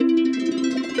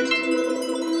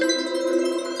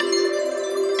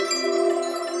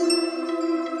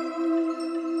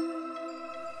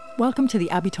Welcome to the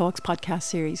Abbey Talks podcast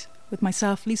series with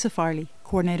myself, Lisa Farley,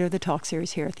 coordinator of the Talk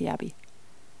series here at the Abbey.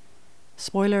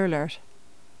 Spoiler alert,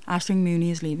 Aisling Mooney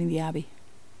is leaving the Abbey.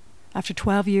 After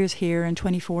 12 years here and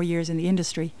 24 years in the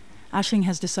industry, Aisling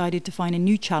has decided to find a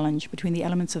new challenge between the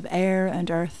elements of air and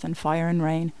earth and fire and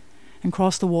rain, and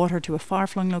cross the water to a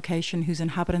far-flung location whose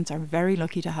inhabitants are very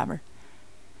lucky to have her.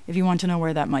 If you want to know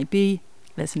where that might be,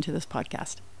 listen to this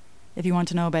podcast. If you want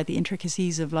to know about the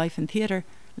intricacies of life in theatre,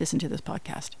 listen to this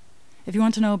podcast. If you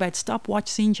want to know about stopwatch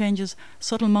scene changes,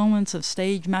 subtle moments of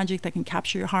stage magic that can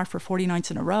capture your heart for 40 nights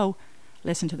in a row,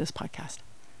 listen to this podcast.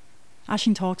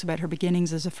 Aisling talks about her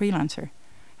beginnings as a freelancer,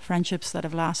 friendships that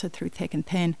have lasted through thick and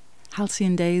thin,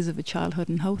 halcyon days of a childhood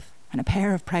in Howth, and a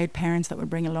pair of proud parents that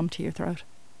would bring a lump to your throat.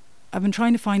 I've been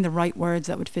trying to find the right words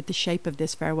that would fit the shape of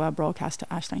this farewell broadcast to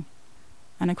Aisling.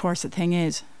 And of course the thing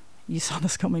is, you saw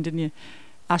this coming, didn't you?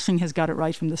 Aisling has got it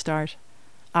right from the start.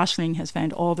 Aisling has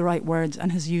found all the right words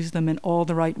and has used them in all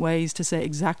the right ways to say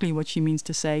exactly what she means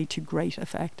to say to great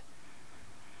effect.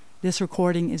 This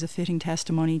recording is a fitting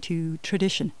testimony to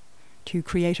tradition, to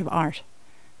creative art,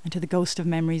 and to the ghost of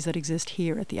memories that exist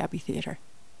here at the Abbey Theatre.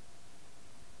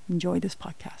 Enjoy this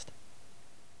podcast.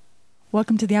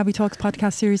 Welcome to the Abbey Talks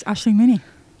podcast series, Aisling Mooney.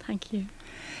 Thank you.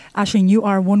 Aisling, you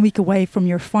are 1 week away from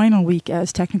your final week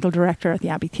as technical director at the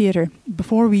Abbey Theatre.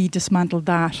 Before we dismantle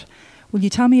that, will you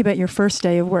tell me about your first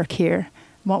day of work here?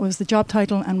 What was the job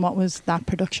title and what was that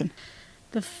production?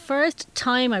 The first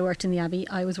time I worked in the Abbey,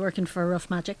 I was working for Rough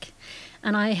Magic,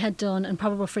 and I had done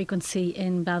Improbable Frequency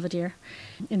in Belvedere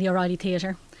in the O'Reilly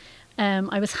Theatre.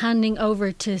 I was handing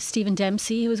over to Stephen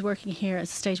Dempsey, who was working here as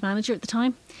a stage manager at the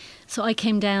time. So I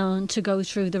came down to go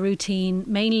through the routine,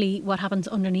 mainly what happens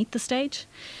underneath the stage.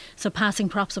 So passing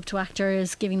props up to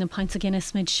actors, giving them pints of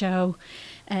Guinness mid-show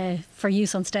for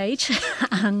use on stage,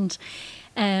 and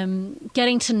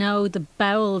getting to know the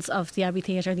bowels of the Abbey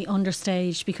Theatre, the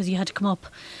understage, because you had to come up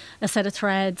a set of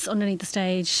threads underneath the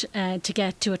stage to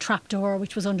get to a trapdoor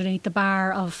which was underneath the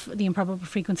bar of the Improbable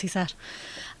Frequency set.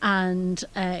 And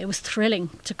it was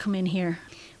thrilling to come in here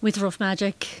with Rough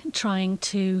Magic, trying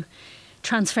to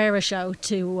transfer a show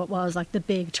to what was like the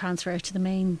big transfer to the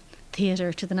main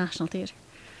theatre, to the National Theatre.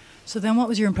 So then what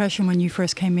was your impression when you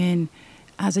first came in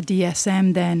as a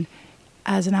DSM then,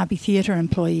 as an Abbey Theatre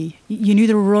employee? You knew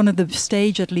the run of the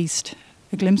stage, at least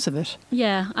a glimpse of it.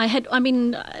 Yeah,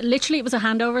 literally it was a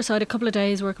handover, so I had a couple of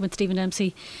days working with Stephen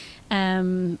Dempsey,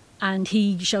 and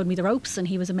he showed me the ropes and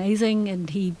he was amazing,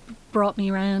 and he brought me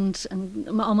around and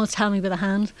almost held me by the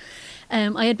hand.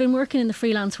 I had been working in the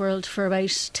freelance world for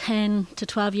about 10 to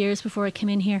 12 years before I came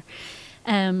in here.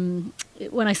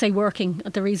 When I say working,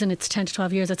 the reason it's 10 to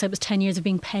 12 years, I'd say it was 10 years of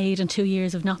being paid and 2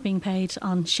 years of not being paid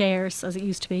on shares, as it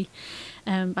used to be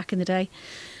back in the day.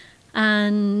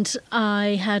 And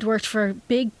I had worked for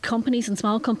big companies and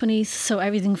small companies, so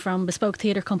everything from Bespoke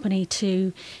Theatre Company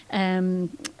to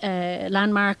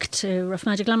Landmark to Rough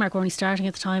Magic. Landmark were only starting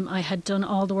at the time. I had done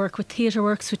all the work with Theatre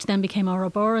Works, which then became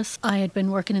Ouroboros. I had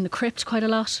been working in the Crypt quite a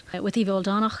lot with Eva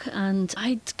O'Donoghue, and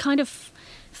I'd kind of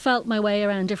felt my way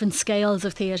around different scales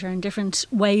of theatre and different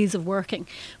ways of working,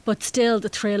 but still the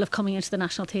thrill of coming into the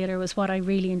National Theatre was what I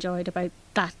really enjoyed about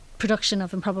that production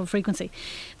of Improbable Frequency.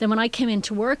 Then when I came in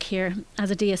to work here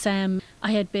as a DSM,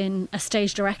 I had been a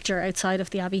stage director outside of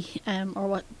the Abbey,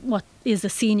 or what is a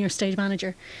senior stage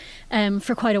manager,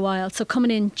 for quite a while. So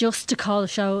coming in just to call the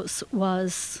shows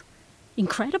was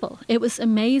incredible. It was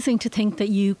amazing to think that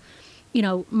you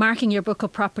know, marking your book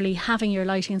up properly, having your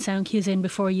lighting and sound cues in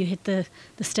before you hit the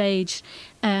stage,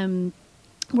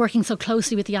 working so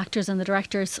closely with the actors and the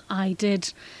directors. I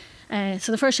did.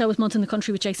 So the first show was Month in the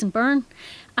Country with Jason Byrne,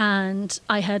 and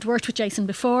I had worked with Jason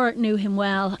before, knew him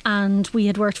well, and we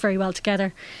had worked very well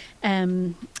together.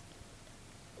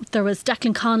 There was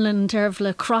Declan Conlon and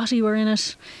Dervla Crotty were in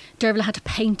it. Dervla had to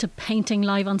paint a painting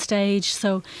live on stage,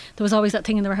 so there was always that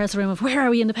thing in the rehearsal room of, where are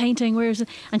we in the painting? Where is it?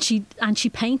 And she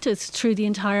painted through the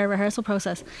entire rehearsal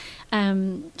process.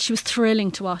 She was thrilling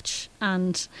to watch,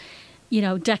 and you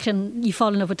know, Declan, you fall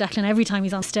in love with Declan every time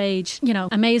he's on stage. You know,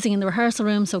 amazing in the rehearsal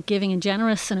room, so giving and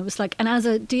generous. And it was like, and as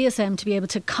a DSM, to be able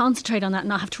to concentrate on that and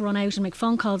not have to run out and make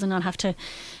phone calls and not have to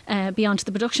be on to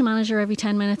the production manager every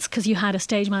 10 minutes because you had a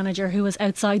stage manager who was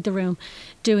outside the room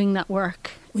doing that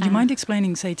work. Would you mind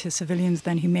explaining, say, to civilians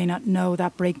then who may not know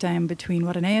that breakdown between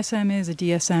what an ASM is, a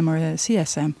DSM or a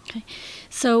CSM? Okay.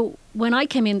 So when I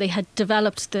came in, they had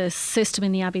developed the system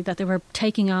in the Abbey that they were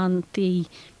taking on the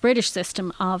British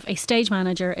system of a stage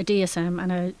manager, a DSM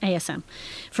and an ASM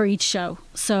for each show.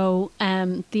 So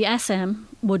the SM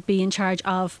would be in charge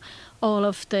of all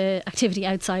of the activity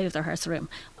outside of the rehearsal room,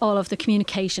 all of the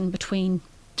communication between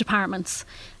departments,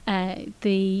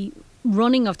 the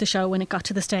running of the show when it got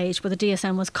to the stage, but the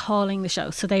DSM was calling the show.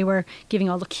 So they were giving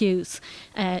all the cues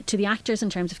to the actors in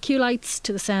terms of cue lights,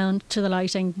 to the sound, to the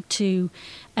lighting, to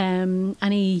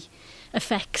any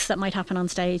effects that might happen on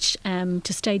stage,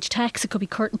 to stage text. It could be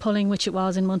curtain pulling, which it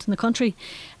was in Month in the Country.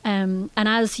 And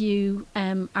as you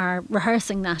are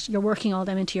rehearsing that, you're working all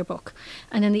them into your book.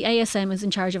 And then the ASM is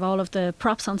in charge of all of the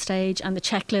props on stage and the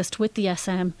checklist with the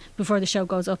SM before the show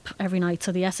goes up every night.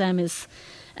 So the SM is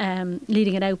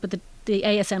leading it out, but the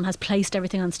ASM has placed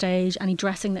everything on stage, any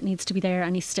dressing that needs to be there,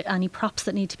 any props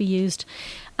that need to be used,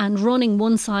 and running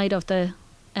one side of the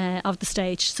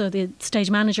stage. So the stage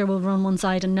manager will run one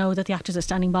side and know that the actors are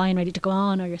standing by and ready to go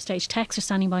on, or your stage techs are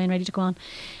standing by and ready to go on,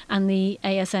 and the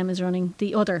ASM is running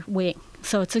the other wing.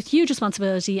 So it's a huge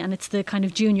responsibility, and it's the kind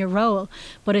of junior role,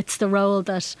 but it's the role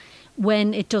that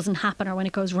when it doesn't happen or when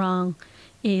it goes wrong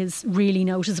is really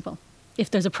noticeable. If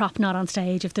there's a prop not on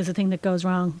stage, if there's a thing that goes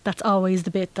wrong, that's always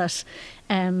the bit that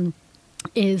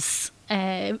is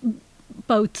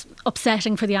both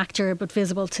upsetting for the actor but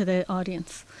visible to the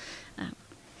audience.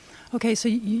 Okay, so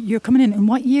you're coming in. In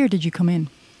what year did you come in?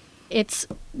 It's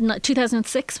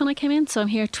 2006 when I came in, so I'm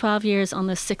here 12 years on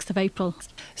the 6th of April.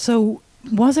 So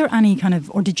was there any kind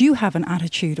of, or did you have an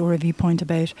attitude or a viewpoint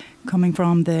about coming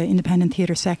from the independent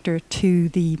theatre sector to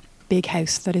the big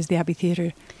house that is the Abbey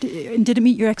Theatre? Did it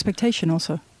meet your expectation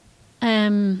also?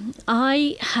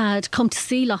 I had come to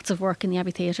see lots of work in the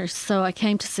Abbey Theatre. So I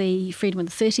came to see Freedom of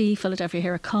the City, Philadelphia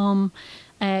Here I Come.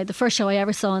 The first show I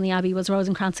ever saw in the Abbey was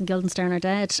Rosencrantz and Guildenstern Are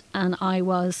Dead, and I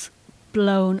was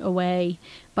blown away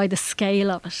by the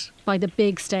scale of it, by the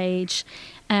big stage,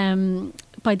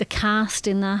 by the cast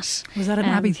in that. Was that an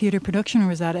Abbey Theatre production, or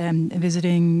was that a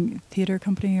visiting theatre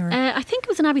company? Or I think it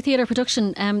was an Abbey Theatre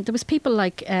production. There was people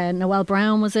like Noel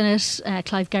Brown was in it,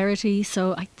 Clive Geraghty,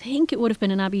 so I think it would have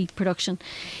been an Abbey production.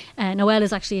 Noel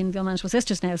is actually in The Unmanageable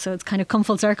Sisters now, so it's kind of come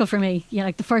full circle for me. Yeah,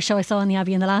 like the first show I saw in the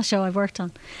Abbey and the last show I've worked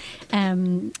on.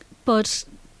 But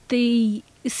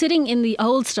sitting in the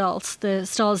old stalls, the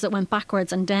stalls that went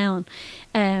backwards and down,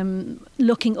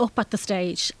 looking up at the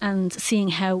stage and seeing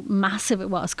how massive it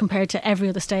was compared to every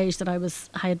other stage that I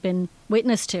had been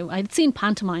witness to. I'd seen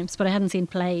pantomimes, but I hadn't seen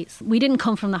plays. We didn't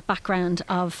come from that background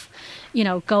of,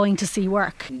 going to see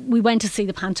work. We went to see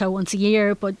the panto once a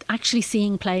year, but actually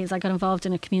seeing plays, I got involved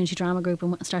in a community drama group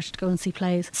and started to go and see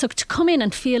plays. So to come in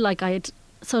and feel like I had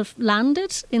sort of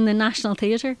landed in the National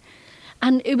Theatre.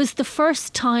 And it was the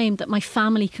first time that my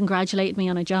family congratulated me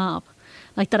on a job,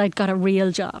 like that I'd got a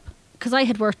real job. Because I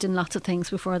had worked in lots of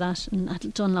things before that and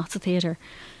had done lots of theatre.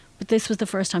 But this was the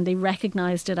first time they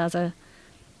recognised it as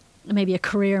maybe a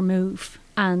career move.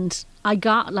 And I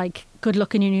got like good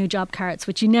luck in your new job cards,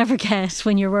 which you never get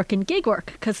when you're working gig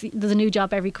work, because there's a new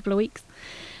job every couple of weeks.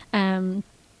 And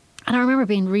I remember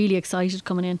being really excited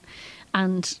coming in.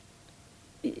 And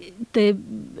the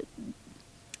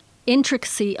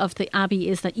intricacy of the Abbey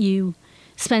is that you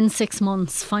spend 6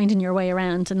 months finding your way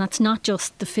around, and that's not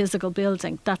just the physical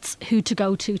building, that's who to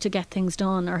go to get things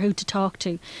done, or who to talk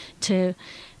to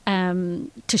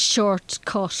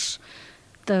shortcut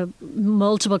the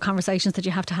multiple conversations that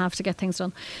you have to get things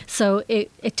done. So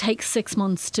it takes 6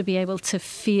 months to be able to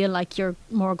feel like you're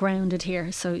more grounded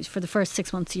here. So for the first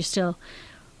 6 months you're still,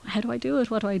 how do I do it,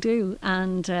 what do I do?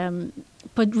 And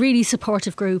but really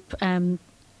supportive group.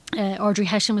 Audrey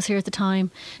Hession was here at the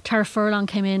time. Tara Furlong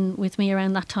came in with me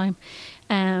around that time.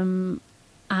 And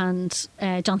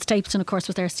John Stapleton, of course,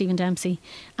 was there, Stephen Dempsey.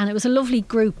 And it was a lovely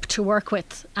group to work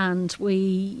with. And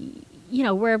we,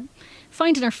 we're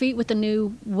finding our feet with the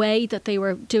new way that they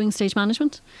were doing stage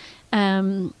management.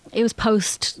 It was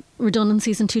post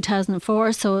redundancies in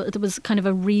 2004, so there was kind of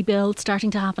a rebuild starting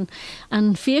to happen.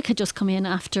 And Fiach had just come in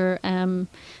after,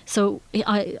 so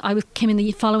I came in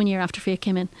the following year after Fiach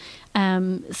came in.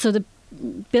 So the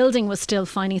building was still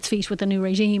finding its feet with a new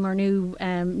regime or new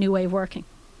way of working.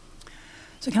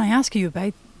 So can I ask you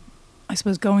about, I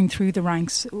suppose, going through the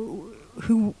ranks?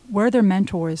 Who were there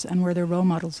mentors and were there role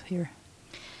models here?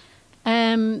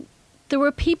 There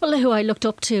were people who I looked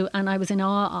up to and I was in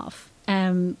awe of.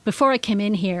 Before I came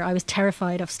in here, I was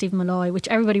terrified of Stephen Malloy, which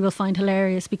everybody will find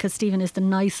hilarious because Stephen is the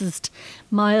nicest,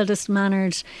 mildest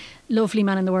mannered, lovely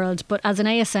man in the world. But as an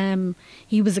ASM,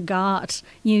 he was a god.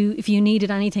 If you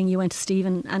needed anything, you went to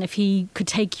Stephen, and if he could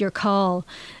take your call,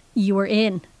 you were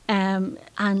in.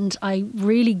 And I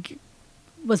really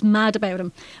was mad about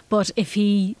him, but if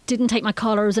he didn't take my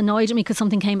call or was annoyed at me because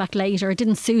something came back late or it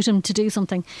didn't suit him to do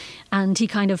something, and he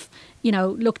kind of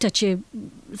looked at you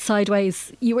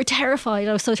sideways, you were terrified.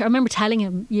 I remember telling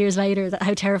him years later that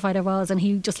how terrified I was, and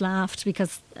he just laughed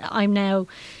because I'm now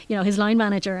his line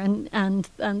manager, and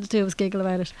the two of us giggle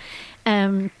about it.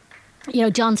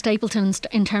 John Stapleton,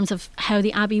 in terms of how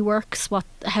the Abbey works, what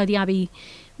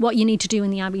you need to do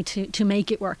in the Abbey to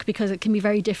make it work, because it can be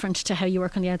very different to how you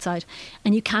work on the outside,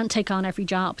 and you can't take on every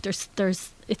job.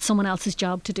 It's someone else's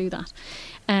job to do that.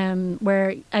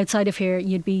 Where outside of here,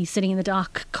 you'd be sitting in the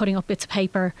dock, cutting up bits of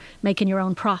paper, making your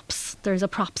own props. There's a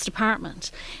props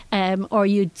department. Or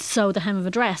you'd sew the hem of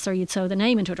a dress, or you'd sew the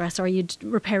name into a dress, or you'd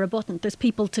repair a button. There's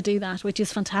people to do that, which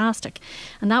is fantastic.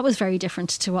 And that was very different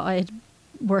to what I had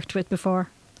worked with before.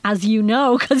 As you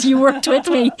know, because you worked with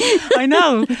me. I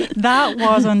know. That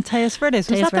was on Tejas Verdes.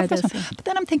 Was Tejas that the Verdes, first one? yeah. But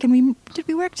then I'm thinking, did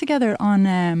we work together on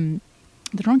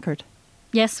The Drunkard?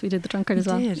 Yes, we did The Drunkard as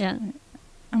well. Did. Yeah.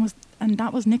 And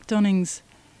that was Nick Dunning's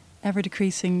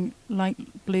ever-decreasing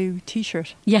light blue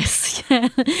T-shirt. Yes, yeah.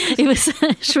 It was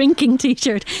a shrinking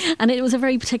T-shirt. And it was a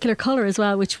very particular colour as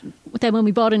well, which then when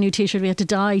we bought a new T-shirt, we had to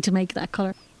dye to make that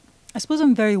colour. I suppose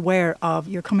I'm very aware of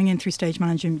you're coming in through stage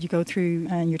management, you go through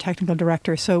and you're technical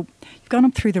director, so you've gone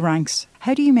up through the ranks.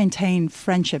 How do you maintain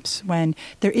friendships when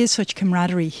there is such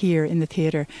camaraderie here in the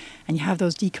theatre and you have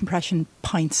those decompression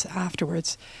pints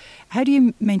afterwards? How do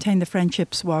you maintain the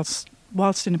friendships whilst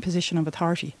in a position of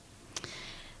authority?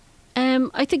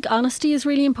 I think honesty is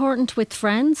really important with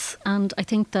friends, and I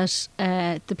think that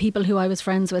the people who I was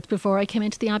friends with before I came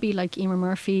into the Abbey, like Emer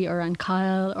Murphy or Anne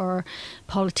Kyle or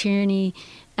Paula Tierney,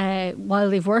 while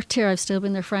they've worked here, I've still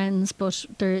been their friends, but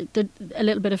a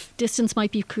little bit of distance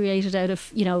might be created out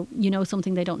of, you know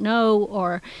something they don't know,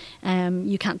 or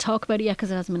you can't talk about it yet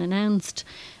because it hasn't been announced.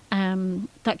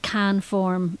 That can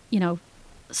form,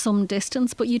 some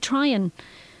distance, but you try and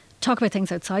talk about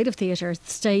things outside of theatre,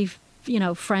 stay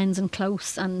friends and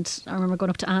close. And I remember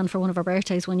going up to Anne for one of her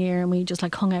birthdays one year, and we just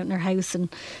hung out in her house and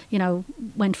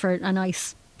went for a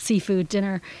nice seafood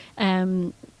dinner.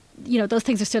 Those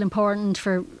things are still important.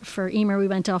 For Emer, we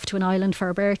went off to an island for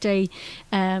her birthday.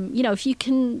 If you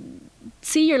can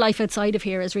see your life outside of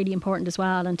here is really important as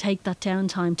well, and take that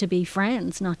downtime to be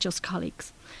friends, not just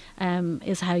colleagues,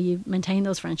 is how you maintain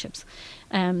those friendships.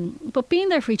 But being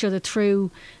there for each other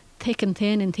through thick and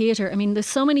thin in theatre. I mean, there's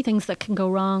so many things that can go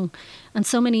wrong, and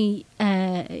so many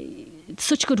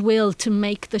such goodwill to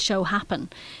make the show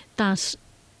happen, that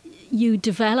you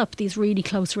develop these really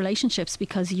close relationships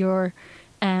because you're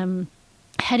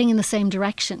heading in the same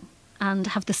direction and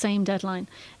have the same deadline,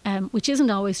 which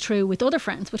isn't always true with other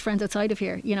friends, with friends outside of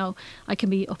here. I can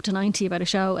be up to 90 about a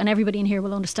show and everybody in here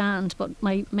will understand, but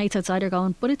my mates outside are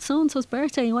going, but it's so-and-so's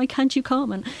birthday, why can't you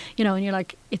come? And and you're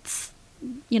like, it's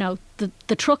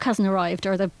the truck hasn't arrived,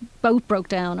 or the boat broke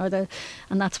down,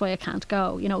 and that's why I can't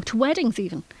go. To weddings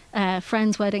even,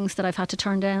 friends' weddings that I've had to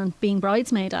turn down being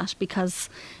bridesmaid at because,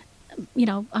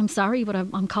 I'm sorry, but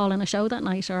I'm calling a show that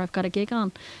night, or I've got a gig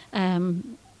on.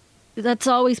 That's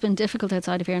always been difficult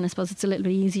outside of here, and I suppose it's a little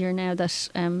bit easier now that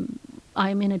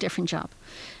I'm in a different job.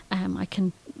 I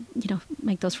can,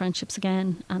 make those friendships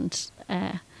again, and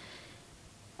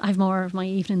I've more of my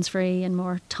evenings free and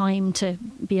more time to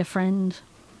be a friend.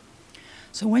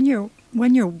 So when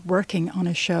you're working on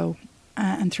a show,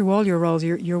 and through all your roles,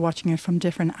 you're watching it from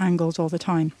different angles all the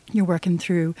time. You're working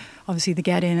through obviously the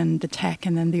get in and the tech,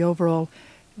 and then the overall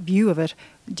view of it.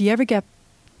 Do you ever get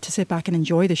to sit back and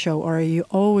enjoy the show, or are you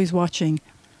always watching?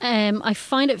 I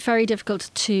find it very difficult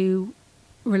to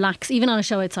relax, even on a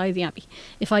show outside the Abbey.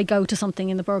 If I go to something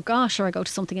in the Bord Gáis or I go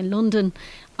to something in London,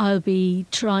 I'll be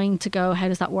trying to go, how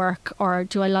does that work? Or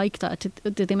do I like that?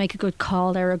 Did they make a good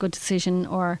call there, a good decision?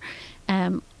 Or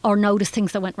notice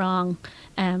things that went wrong?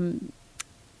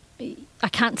 I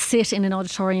can't sit in an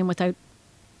auditorium without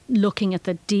looking at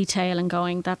the detail and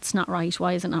going, that's not right,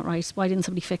 why is it not right, why didn't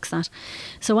somebody fix that?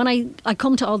 So when I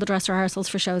come to all the dress rehearsals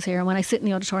for shows here, and when I sit in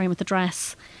the auditorium with the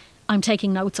dress, I'm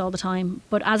taking notes all the time.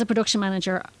 But as a production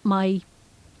manager, my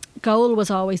goal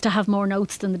was always to have more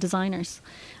notes than the designers,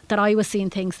 that I was seeing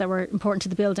things that were important to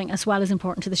the building as well as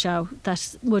important to the show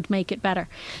that would make it better,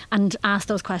 and ask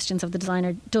those questions of the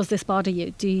designer. Does this bother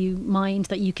you? Do you mind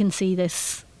that you can see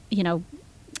this,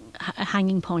 a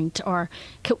hanging point, or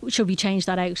should we change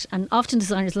that out? And often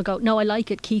designers will go, no, I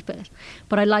like it, keep it.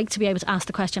 But I like to be able to ask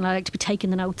the question. I like to be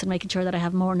taking the notes and making sure that I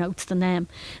have more notes than them.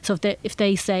 So if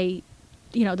they say,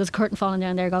 there's a curtain falling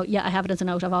down there, go, yeah, I have it as a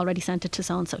note, I've already sent it to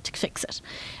so-and-so to fix it.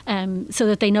 So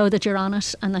that they know that you're on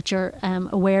it, and that you're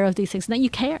aware of these things, and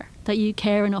that you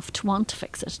care enough to want to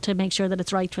fix it, to make sure that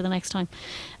it's right for the next time.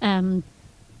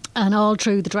 And all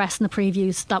through the dress and the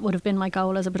previews, that would have been my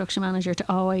goal as a production manager, to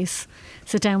always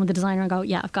sit down with the designer and go,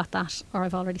 yeah, I've got that, or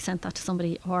I've already sent that to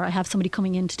somebody, or I have somebody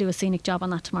coming in to do a scenic job on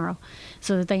that tomorrow,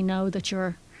 so that they know that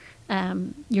you're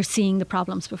seeing the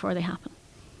problems before they happen.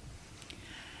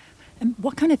 And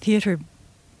what kind of theatre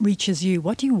reaches you?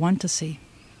 What do you want to see?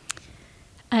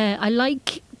 I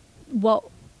like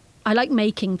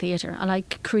making theatre. I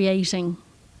like creating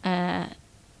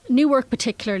new work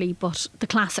particularly, but the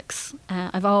classics.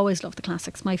 I've always loved the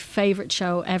classics. My favourite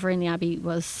show ever in the Abbey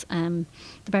was The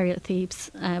Burial at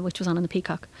Thebes, which was on in the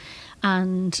Peacock.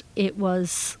 And it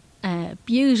was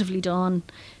beautifully done.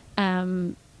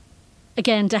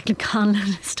 Again, Declan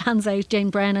Conlon stands out, Jane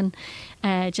Brennan,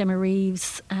 Gemma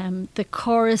Reeves, the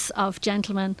chorus of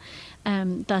gentlemen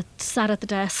that sat at the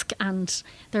desk, and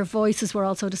their voices were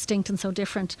all so distinct and so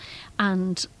different.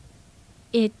 And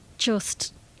it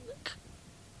just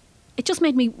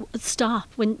made me stop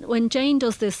when Jane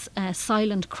does this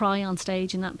silent cry on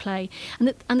stage in that play.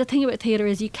 And the thing about theatre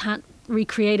is you can't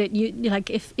recreate it. You like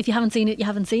if you haven't seen it, you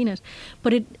haven't seen it.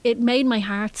 But it made my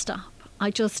heart stop. I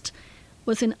just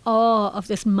was in awe of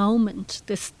this moment,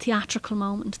 this theatrical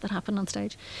moment that happened on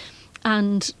stage.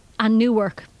 And new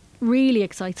work really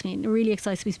excites me. It really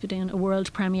excites me to be doing a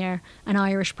world premiere, an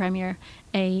Irish premiere,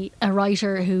 a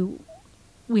writer who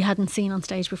we hadn't seen on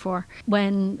stage before.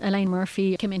 When Elaine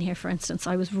Murphy came in here, for instance,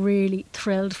 I was really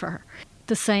thrilled for her.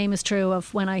 The same is true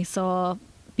of when I saw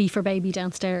Be for Baby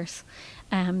downstairs.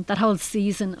 That whole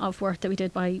season of work that we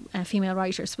did by female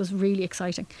writers was really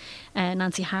exciting.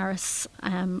 Nancy Harris,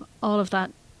 all of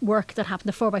that work that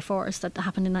happened, the 4x4s that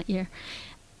happened in that year.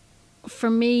 For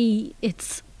me,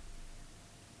 it's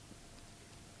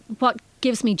what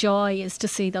gives me joy is to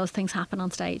see those things happen on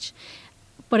stage.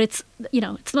 But it's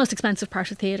the most expensive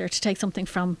part of theatre, to take something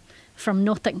from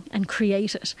nothing and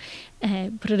create it.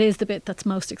 But it is the bit that's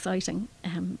most exciting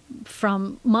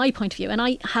from my point of view. And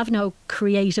I have no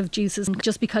creative juices.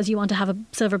 Just because you want to have a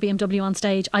silver BMW on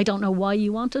stage, I don't know why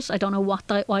you want it. I don't know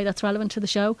why that's relevant to the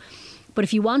show. But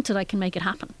if you want it, I can make it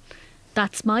happen.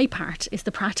 That's my part, is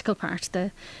the practical part.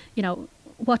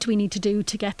 What do we need to do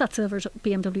to get that silver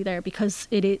BMW there? Because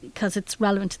it's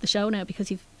relevant to the show now,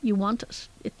 because you want it.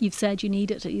 You've said you need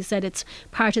it. You said it's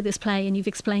part of this play, and you've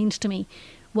explained to me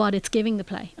what it's giving the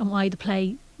play and why the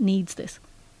play needs this.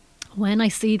 When I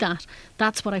see that,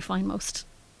 that's what I find most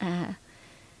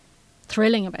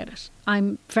thrilling about it.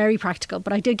 I'm very practical,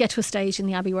 but I did get to a stage in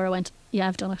the Abbey where I went, yeah,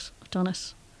 I've done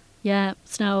it. Yeah,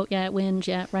 snow, yeah, wind,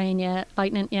 yeah, rain, yeah,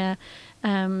 lightning, yeah.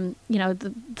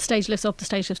 The stage lifts up, the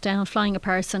stage lifts down, flying a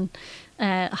person,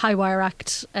 high wire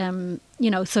act,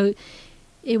 so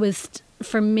it was,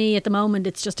 for me at the moment,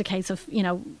 it's just a case of,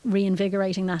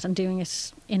 reinvigorating that and doing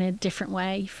it in a different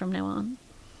way from now on.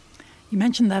 You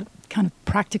mentioned that kind of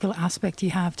practical aspect you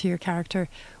have to your character.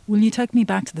 Will you take me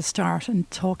back to the start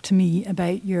and talk to me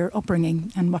about your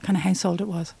upbringing and what kind of household it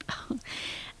was?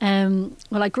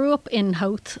 Well, I grew up in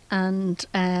Howth and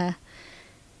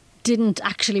didn't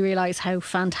actually realise how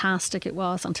fantastic it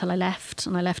was until I left.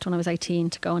 And I left when I was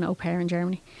 18 to go an au pair in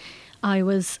Germany. I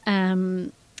was...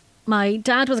 my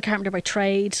dad was a carpenter by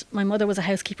trade. My mother was a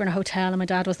housekeeper in a hotel, and my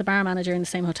dad was the bar manager in the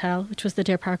same hotel, which was the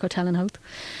Deer Park Hotel in Howth.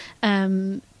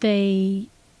 They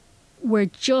were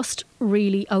just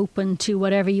really open to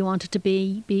whatever you wanted to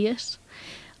be it.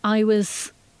 I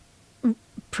was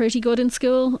pretty good in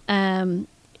school.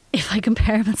 If I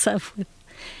compare myself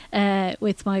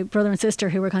with my brother and sister,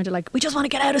 who were kind of like, we just want to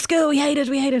get out of school, we hate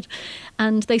it.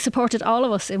 And they supported all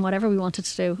of us in whatever we wanted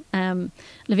to do.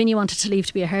 Lavinia wanted to leave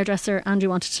to be a hairdresser, Andrew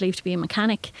wanted to leave to be a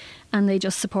mechanic, and they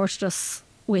just supported us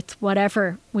with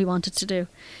whatever we wanted to do.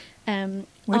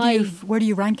 Where do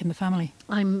you rank in the family?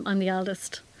 I'm the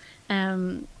eldest.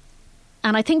 And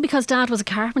I think because Dad was a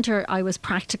carpenter, I was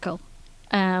practical.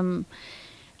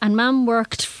 And Mum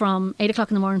worked from 8 o'clock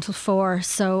in the morning till 4.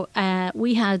 So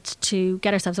we had to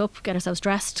get ourselves up, get ourselves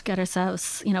dressed, get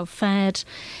ourselves, fed.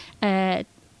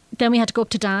 Then we had to go up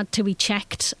to Dad to be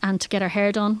checked and to get our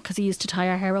hair done, because he used to tie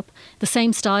our hair up. The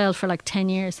same style for like 10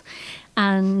 years.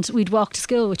 And we'd walk to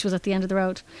school, which was at the end of the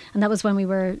road. And that was when we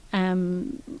were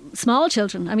small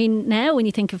children. I mean, now when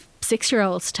you think of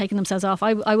 6-year-olds taking themselves off,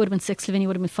 I would have been 6, Lavinia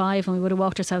would have been 5, and we would have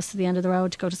walked ourselves to the end of the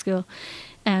road to go to school.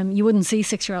 You wouldn't see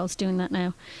 6-year-olds doing that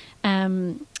now.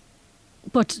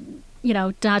 But,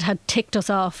 Dad had ticked us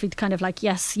off. He'd kind of like,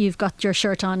 yes, you've got your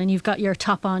shirt on and you've got your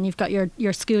top on, you've got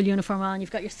your school uniform on,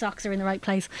 you've got your socks are in the right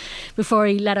place, before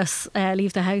he let us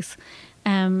leave the house.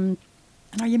 And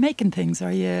are you making things?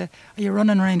 Are you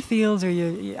running around fields? Are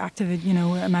you active in,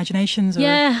 imaginations? Or?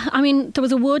 Yeah, I mean, there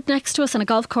was a wood next to us and a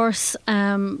golf course,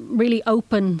 really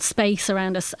open space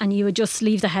around us, and you would just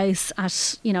leave the house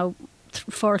at,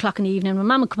 4 o'clock in the evening. When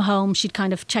Mum would come home, she'd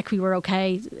kind of check we were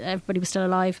okay, everybody was still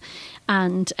alive,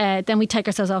 and then we'd take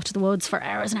ourselves off to the woods for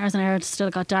hours and hours and hours till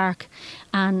it got dark.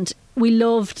 And we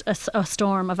loved a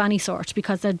storm of any sort,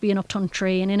 because there'd be an upturned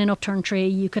tree, and in an upturned tree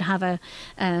you could have a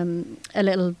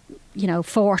little,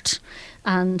 fort,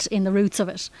 and in the roots of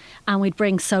it, and we'd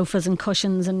bring sofas and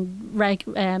cushions and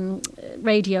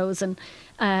radios, and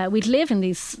we'd live in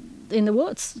the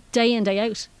woods day in, day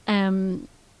out. And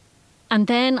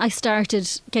then I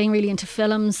started getting really into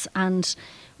films and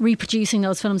reproducing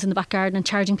those films in the back garden and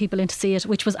charging people in to see it,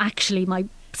 which was actually my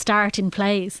start in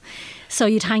plays. So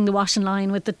you'd hang the washing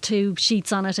line with the 2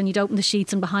 sheets on it, and you'd open the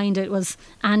sheets, and behind it was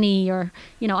Annie, or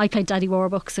I played Daddy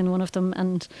Warbucks in one of them.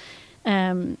 And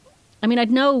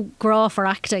I'd no graw for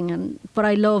acting, but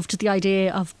I loved the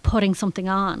idea of putting something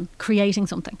on, creating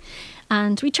something.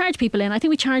 And we charged people in. I think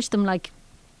we charged them like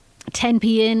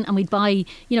 10p in, and we'd buy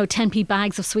 10p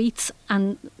bags of sweets,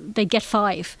 and they'd get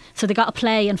 5, so they got a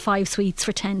play and 5 sweets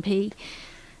for 10p.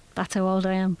 That's how old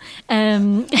I am.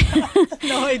 No,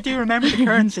 I do remember the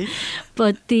currency.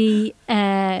 But the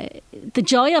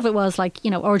joy of it was like,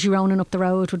 Orgy Ronan up the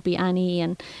road would be Annie,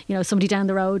 and somebody down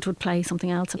the road would play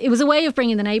something else. It was a way of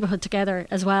bringing the neighbourhood together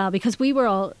as well, because we were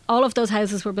all of those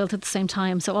houses were built at the same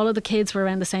time, so all of the kids were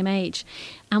around the same age,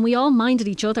 and we all minded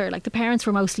each other. Like, the parents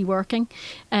were mostly working.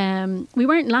 We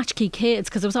weren't latchkey kids,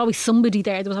 because there was always somebody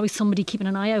there. There was always somebody keeping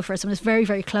an eye out for us, and it was very,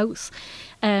 very close.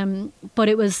 But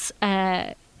it was...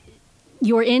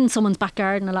 you were in someone's back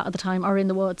garden a lot of the time, or in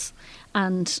the woods,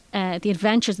 and the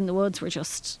adventures in the woods were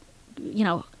just,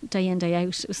 day in, day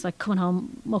out. It was like coming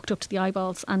home mucked up to the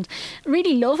eyeballs and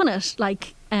really loving it.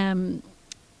 Like,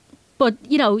 but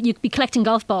you'd be collecting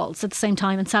golf balls at the same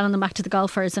time and selling them back to the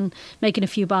golfers and making a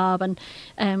few bob. And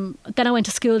then I went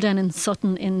to school down in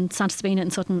Sutton, in Santa Sabina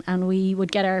in Sutton, and we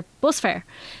would get our bus fare,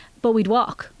 but we'd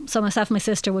walk. So myself and my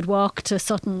sister would walk to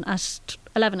Sutton at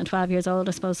 11 and 12 years old,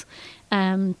 I suppose,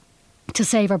 to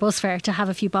save our bus fare, to have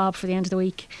a few bob for the end of the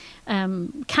week.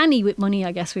 Canny with money,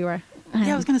 I guess we were.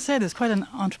 I was going to say, there's quite an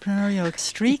entrepreneurial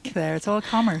streak there. It's all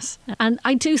commerce. And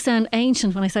I do sound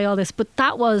ancient when I say all this, but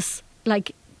that was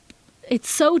like, it's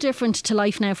so different to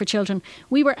life now for children.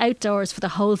 We were outdoors for the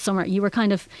whole summer. You were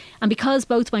kind of, and because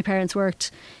both my parents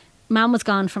worked, Mum was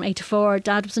gone from 8 to 4,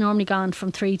 Dad was normally gone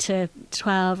from 3 to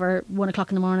 12 or 1 o'clock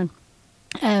in the morning.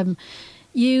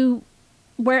 You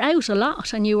were out a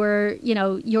lot, and you were,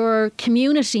 your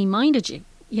community minded you.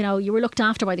 You were looked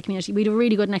after by the community. We had a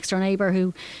really good next door neighbour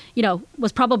who,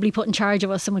 was probably put in charge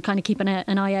of us and would kind of keep an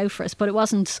eye out for us, but it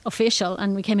wasn't official.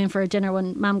 And we came in for a dinner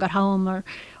when Mum got home,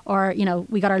 or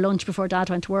we got our lunch before Dad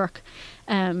went to work.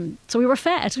 So we were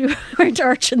fed. We weren't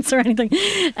urchins or anything.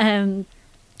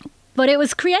 But it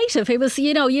was creative. It was,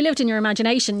 you lived in your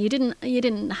imagination. You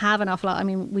didn't have an awful lot. I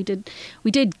mean, we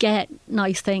did get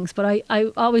nice things, but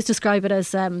I always describe it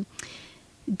as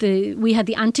we had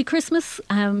the anti-Christmas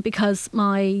because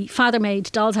my father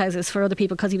made dolls houses for other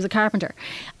people because he was a carpenter,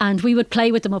 and we would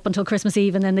play with them up until Christmas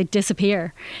Eve, and then they'd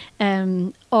disappear.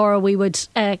 Or we would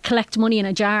collect money in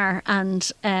a jar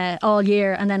and all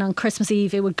year, and then on Christmas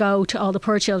Eve it would go to all the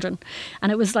poor children,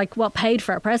 and it was like what paid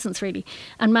for our presents really.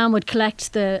 And Mum would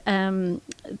collect the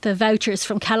vouchers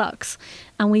from Kellogg's,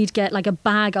 and we'd get like a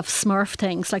bag of Smurf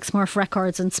things, like Smurf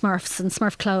records and Smurfs and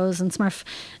Smurf clothes and Smurf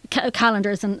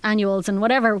calendars and annuals and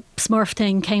whatever Smurf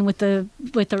thing came with the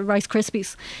Rice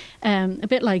Krispies. A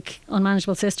bit like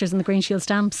Unmanageable Sisters and the Green Shield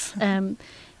stamps.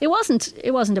 It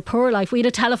wasn't a poor life. We had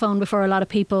a telephone before a lot of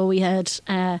people. We had,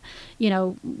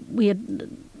 we had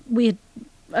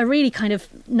a really kind of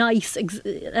nice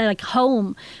like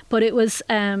home, but it was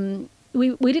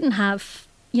we didn't have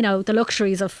the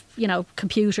luxuries of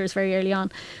computers very early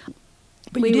on.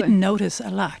 But you didn't notice a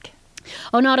lack.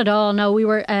 Oh, not at all. No, we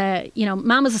were,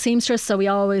 Mum was a seamstress, so we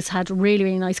always had really,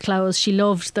 really nice clothes. She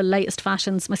loved the latest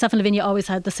fashions. Myself and Lavinia always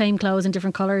had the same clothes in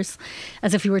different colours,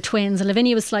 as if we were twins. And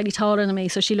Lavinia was slightly taller than me,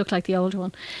 so she looked like the older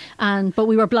one. But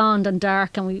we were blonde and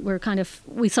dark, and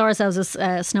we saw ourselves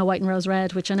as Snow White and Rose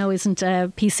Red, which I know isn't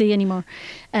PC anymore.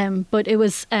 But it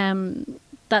was...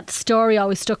 that story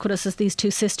always stuck with us as these two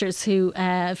sisters who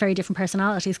very different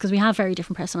personalities, because we have very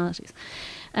different personalities.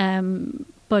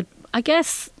 But I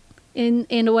guess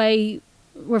in a way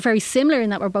we're very similar in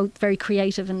that we're both very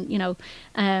creative, and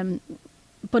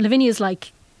but Lavinia's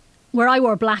like, where I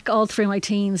wore black all through my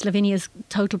teens, Lavinia's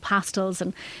total pastels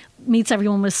and meets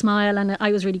everyone with a smile, and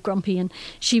I was really grumpy, and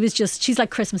she's like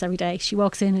Christmas every day. She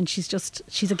walks in and she's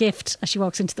a gift as she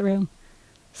walks into the room.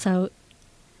 So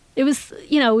it was,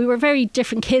 we were very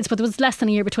different kids, but there was less than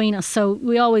a year between us. So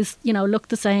we always, looked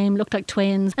the same, looked like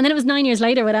twins. And then it was 9 years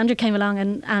later when Andrew came along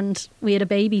and we had a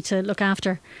baby to look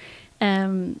after.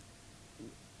 And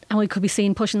and we could be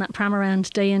seen pushing that pram around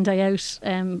day in, day out.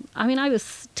 I mean, I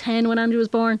was 10 when Andrew was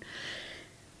born.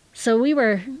 So we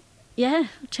were,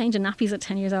 changing nappies at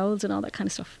 10 years old and all that kind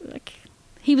of stuff. Like,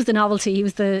 he was the novelty. He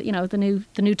was the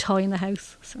new toy in the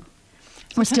house. So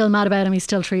we're still mad about him. He's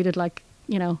still treated like,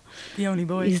 the only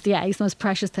boy. He's the most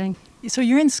precious thing. So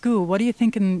you're in school. What are you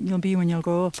thinking you'll be when you'll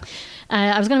grow up?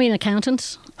 I was going to be an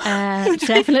accountant.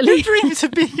 Definitely. Your dreams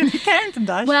of being an accountant,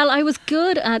 Ash. Well, I was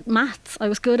good at maths. I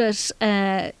was good at.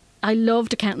 I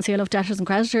loved accountancy. I loved debtors and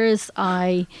creditors.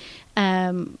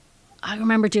 I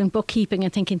remember doing bookkeeping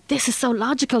and thinking, this is so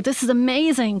logical. This is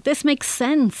amazing. This makes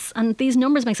sense, and these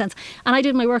numbers make sense. And I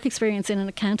did my work experience in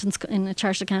a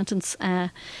chartered accountants,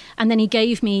 and then he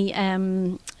gave me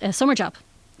a summer job.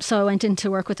 So I went in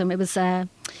to work with him. It was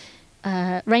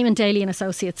Raymond Daly and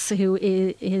Associates, who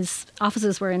his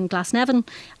offices were in Glasnevin.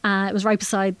 It was right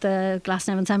beside the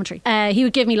Glasnevin Cemetery. He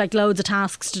would give me like loads of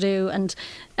tasks to do, and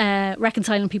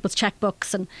reconciling people's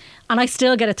checkbooks, and I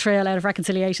still get a thrill out of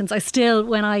reconciliations. I still,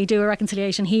 when I do a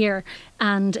reconciliation here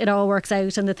and it all works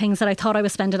out, and the things that I thought I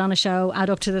was spending on a show add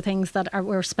up to the things that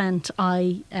were spent,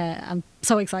 I am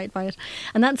so excited by it.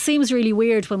 And that seems really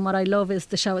weird when what I love is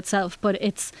the show itself, but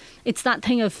it's that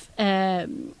thing of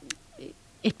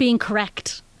it being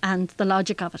correct and the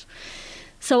logic of it.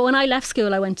 So when I left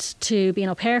school, I went to be an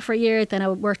au pair for a year. Then I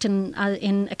worked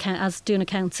as doing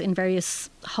accounts in various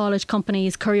haulage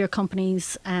companies, courier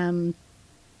companies.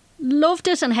 Loved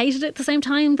it and hated it at the same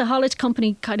time. The haulage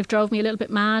company kind of drove me a little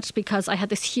bit mad because I had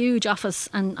this huge office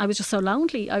and I was just so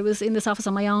lonely. I was in this office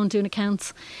on my own doing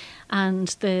accounts, and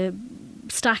the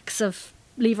stacks of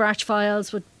lever arch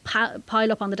files would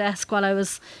pile up on the desk while I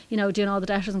was, doing all the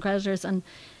debtors and creditors, and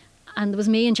there was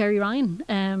me and Jerry Ryan.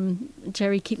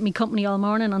 Jerry keeping me company all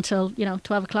morning until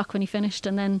 12 o'clock when he finished,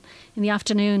 and then in the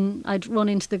afternoon I'd run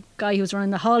into the guy who was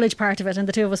running the haulage part of it, and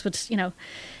the two of us would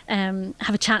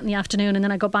have a chat in the afternoon, and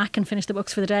then I'd go back and finish the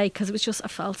books for the day, because it was just, I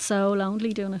felt so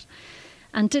lonely doing it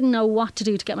and didn't know what to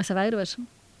do to get myself out of it.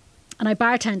 And I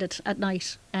bartended at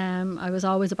night. I was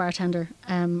always a bartender.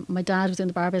 My dad was in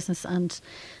the bar business and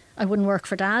I wouldn't work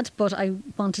for Dad, but I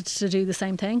wanted to do the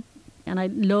same thing, and I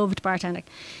loved bartending.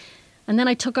 And then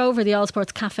I took over the All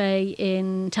Sports Cafe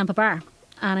in Temple Bar,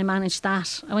 and I managed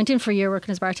that. I went in for a year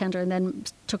working as a bartender and then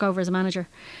took over as a manager.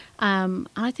 And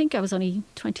I think I was only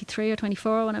 23 or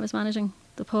 24 when I was managing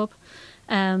the pub.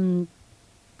 And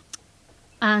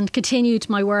continued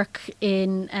my work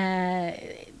in,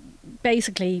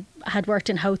 basically had worked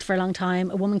in Howth for a long time.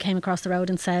 A woman came across the road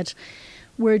and said,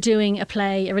 we're doing a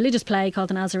religious play called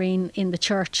The Nazarene in the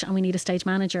church, and we need a stage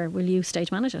manager. Will you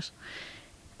stage manage it?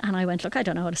 And I went, look, I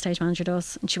don't know what a stage manager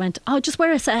does. And she went, just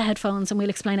wear a set of headphones and we'll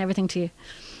explain everything to you.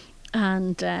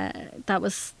 And that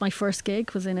was my first gig,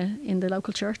 was in the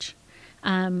local church.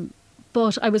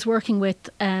 But I was working with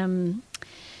Anna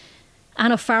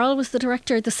Farrell was the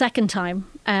director the second time.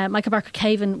 Michael Barker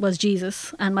Cavan was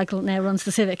Jesus, and Michael now runs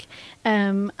the Civic.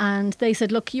 And they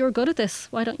said, look, you're good at this.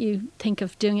 Why don't you think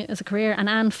of doing it as a career? And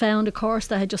Anne found a course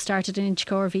that had just started in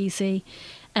Inchicore VC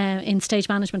in stage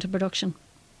management and production.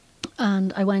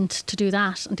 And I went to do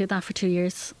that and did that for 2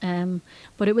 years.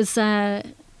 But it was,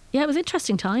 it was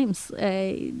interesting times.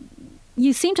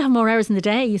 You seem to have more hours in the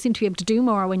day. You seem to be able to do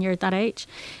more when you're at that age.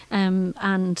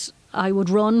 And I would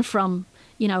run from,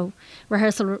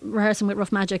 rehearsing with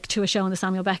Rough Magic to a show in the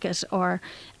Samuel Beckett, or,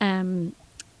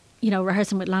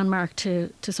 rehearsing with Landmark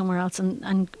to somewhere else,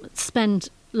 and spend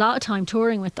a lot of time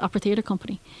touring with the Opera Theatre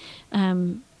Company,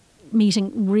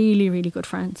 meeting really, really good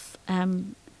friends.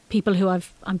 People who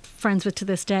I'm friends with to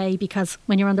this day, because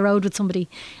when you're on the road with somebody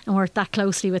and work that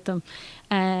closely with them,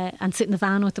 and sit in the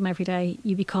van with them every day,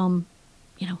 you become,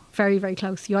 very, very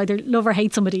close. You either love or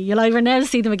hate somebody. You'll either never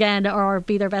see them again or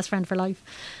be their best friend for life.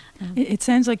 It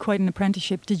sounds like quite an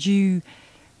apprenticeship. Did you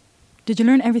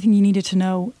learn everything you needed to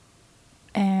know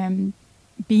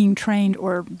being trained,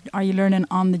 or are you learning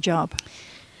on the job?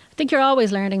 I think you're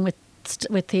always learning with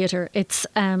theatre. It's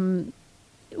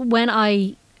when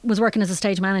I was working as a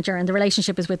stage manager, and the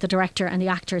relationship is with the director and the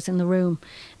actors in the room,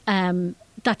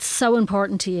 that's so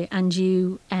important to you, and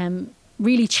you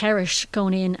really cherish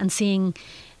going in and seeing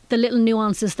the little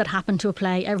nuances that happen to a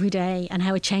play every day and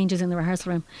how it changes in the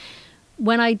rehearsal room.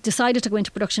 When I decided to go into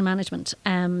production management,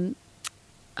 I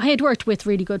had worked with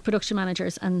really good production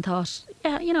managers and thought,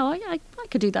 I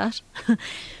could do that.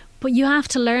 But you have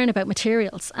to learn about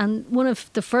materials, and one of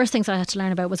the first things I had to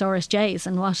learn about was RSJs,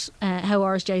 and how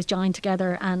RSJs join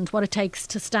together, and what it takes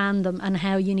to stand them, and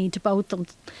how you need to bolt them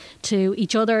to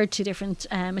each other, to different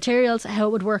materials, how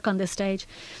it would work on this stage.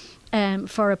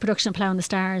 For a production of Plough in the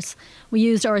Stars, we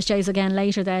used RSJs again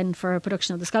later then for a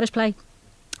production of the Scottish play,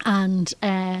 and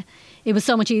it was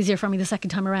so much easier for me the second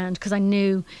time around, because I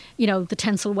knew, you know, the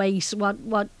tensile weight,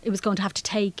 what it was going to have to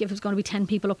take. If it was going to be 10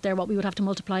 people up there, what we would have to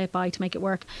multiply it by to make it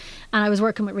work. And I was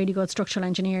working with really good structural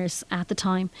engineers at the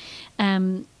time,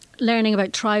 learning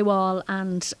about drywall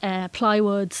and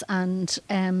plywoods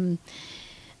and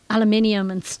aluminium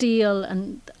and steel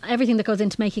and everything that goes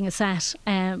into making a set,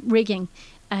 rigging.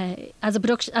 As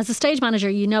a stage manager,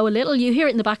 you know a little, you hear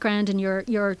it in the background and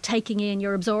you're taking in,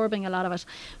 you're absorbing a lot of it.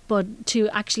 But to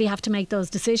actually have to make those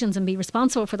decisions and be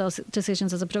responsible for those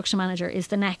decisions as a production manager is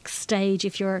the next stage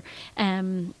if you're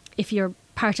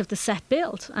part of the set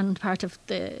build and part of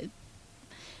the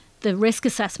risk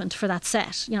assessment for that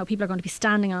set. You know, people are going to be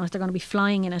standing on it, they're going to be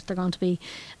flying in it, they're going to be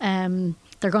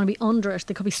under it,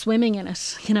 they could be swimming in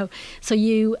it, you know. So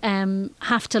you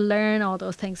have to learn all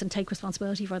those things and take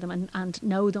responsibility for them and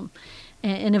know them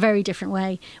in a very different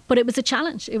way. But it was a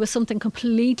challenge. It was something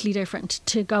completely different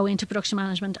to go into production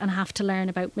management and have to learn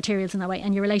about materials in that way,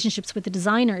 and your relationships with the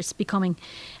designers becoming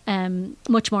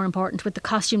much more important, with the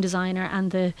costume designer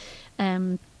and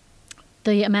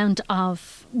the amount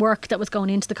of work that was going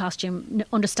into the costume,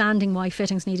 understanding why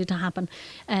fittings needed to happen,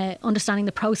 understanding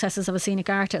the processes of a scenic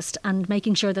artist and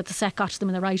making sure that the set got to them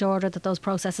in the right order, that those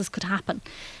processes could happen.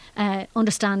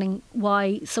 Understanding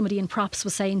why somebody in props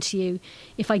was saying to you,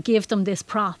 if I give them this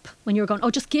prop, when you were going,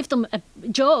 oh, just give them a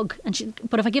jug.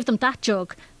 But if I give them that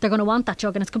jug, they're going to want that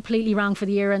jug and it's completely wrong for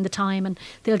the era and the time and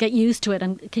they'll get used to it.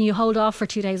 And can you hold off for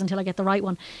 2 days until I get the right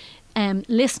one?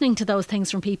 Listening to those things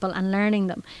from people and learning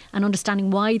them and understanding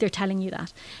why they're telling you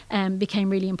that became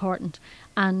really important.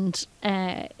 And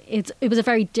it was a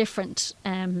very different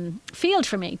field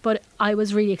for me, but I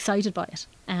was really excited by it.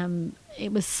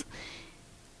 It was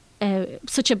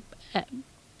such a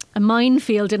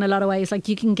minefield in a lot of ways. Like,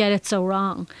 you can get it so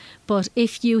wrong, but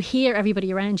if you hear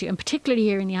everybody around you, and particularly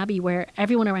here in the Abbey where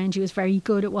everyone around you is very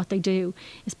good at what they do,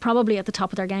 is probably at the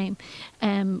top of their game,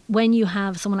 when you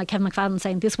have someone like Kevin McFadden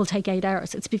saying this will take 8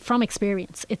 hours, it's from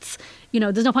experience. It's, you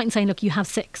know, there's no point in saying, look, you have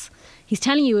 6. He's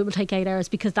telling you it will take 8 hours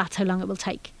because that's how long it will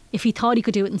take. If he thought he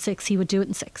could do it in 6, he would do it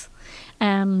in 6.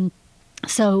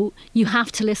 So you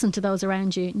have to listen to those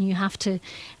around you, and you have to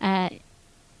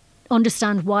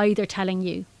understand why they're telling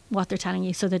you what they're telling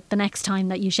you, so that the next time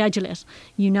that you schedule it,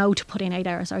 you know to put in 8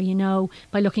 hours, or you know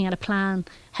by looking at a plan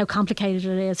how complicated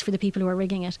it is for the people who are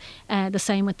rigging it. The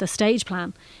same with the stage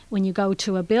plan. When you go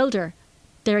to a builder,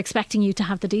 they're expecting you to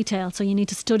have the detail, so you need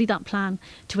to study that plan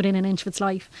to within an inch of its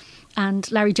life. And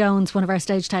Larry Jones, one of our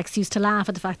stage techs, used to laugh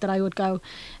at the fact that I would go,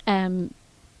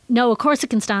 no, of course it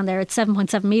can stand there. It's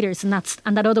 7.7 metres and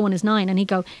that other one is 9. And he'd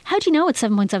go, how do you know it's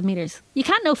 7.7 metres? You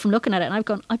can't know from looking at it. And I've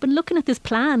gone, I've been looking at this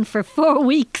plan for 4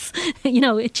 weeks. You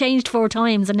know, it changed 4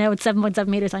 times and now it's 7.7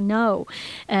 metres. I know.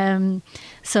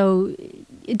 So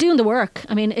doing the work.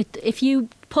 I mean, if you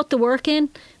put the work in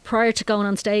prior to going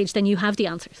on stage, then you have the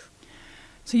answers.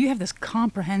 So you have this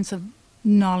comprehensive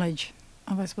knowledge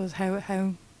of, I suppose,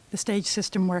 how the stage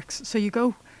system works. So you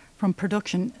go from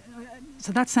production.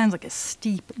 So that sounds like a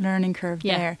steep learning curve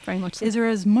there. Yeah, very much so. Is there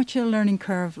as much a learning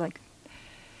curve, like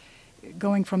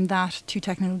going from that to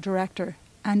technical director?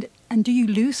 And do you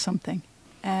lose something?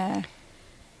 Yeah,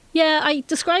 I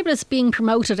describe it as being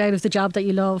promoted out of the job that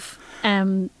you love.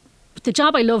 The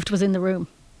job I loved was in the room.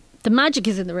 The magic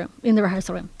is in the room, in the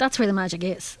rehearsal room. That's where the magic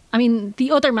is. I mean,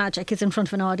 the other magic is in front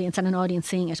of an audience and an audience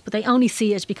seeing it, but they only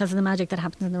see it because of the magic that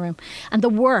happens in the room. And the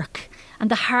work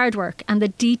and the hard work and the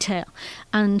detail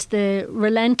and the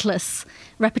relentless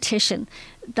repetition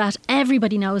that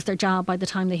everybody knows their job by the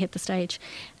time they hit the stage.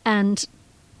 And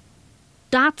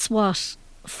that's what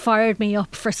fired me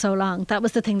up for so long. That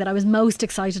was the thing that I was most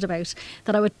excited about,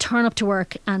 that I would turn up to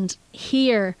work and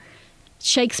hear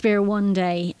Shakespeare one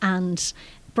day and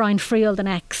Brian Friel the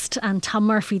next, and Tom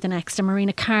Murphy the next, and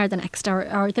Marina Carr the next,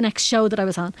 or the next show that I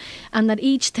was on, and that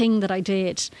each thing that I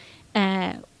did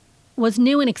was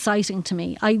new and exciting to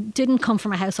me. I didn't come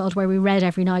from a household where we read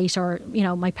every night, or, you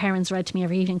know, my parents read to me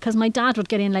every evening, because my dad would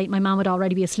get in late, my mum would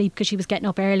already be asleep because she was getting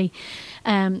up early,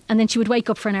 and then she would wake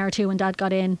up for an hour or two when Dad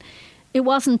got in. It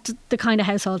wasn't the kind of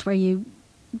household where you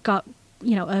got,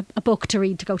 you know, a book to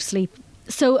read to go to sleep.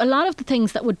 So a lot of the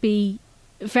things that would be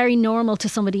very normal to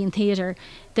somebody in theatre,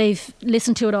 they've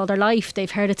listened to it all their life,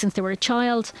 they've heard it since they were a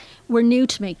child, were new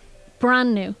to me,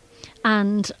 brand new,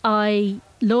 and I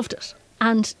loved it.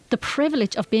 And the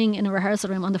privilege of being in a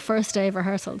rehearsal room on the first day of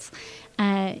rehearsals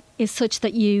is such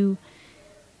that you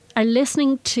are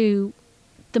listening to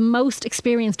the most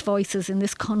experienced voices in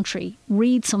this country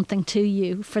read something to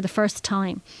you for the first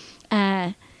time,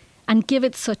 and give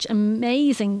it such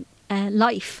amazing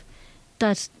life,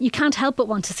 that you can't help but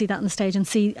want to see that on the stage and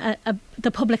see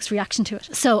the public's reaction to it.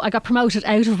 So I got promoted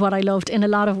out of what I loved in a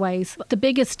lot of ways. The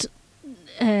biggest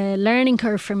learning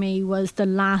curve for me was the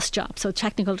last job, so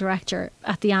technical director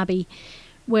at the Abbey,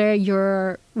 where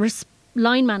you're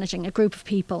line managing a group of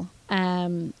people,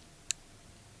 and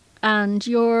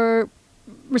you're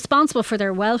responsible for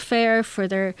their welfare, for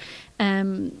their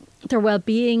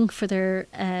well-being, for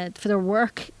their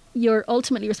work. You're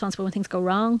ultimately responsible when things go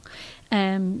wrong.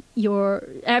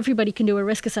 Everybody can do a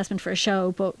risk assessment for a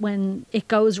show, but when it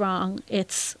goes wrong,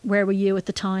 it's where were you at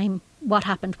the time? What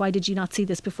happened? Why did you not see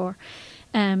this before?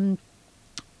 The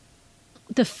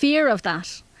fear of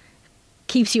that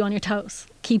keeps you on your toes,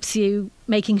 keeps you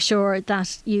making sure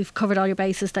that you've covered all your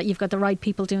bases, that you've got the right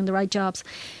people doing the right jobs.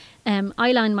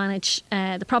 I line manage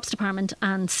the props department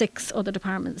and 6 other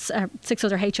departments, 6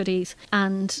 other HODs,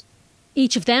 and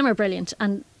each of them are brilliant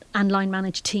and line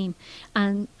manage a team,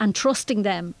 and trusting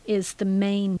them is the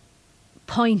main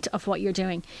point of what you're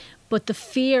doing. But the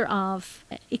fear of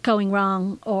it going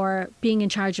wrong or being in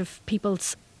charge of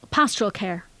people's pastoral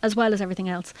care as well as everything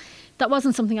else, that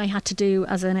wasn't something I had to do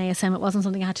as an ASM. It wasn't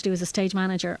something I had to do as a stage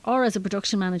manager or as a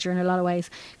production manager in a lot of ways,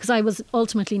 because I was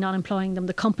ultimately not employing them,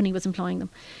 the company was employing them.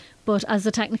 But as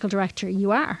a technical director,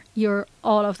 you're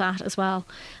all of that as well.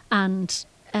 And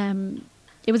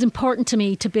it was important to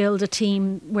me to build a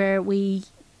team where we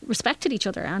respected each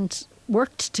other and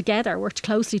worked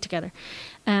closely together.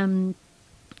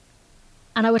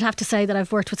 And I would have to say that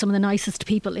I've worked with some of the nicest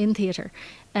people in theatre,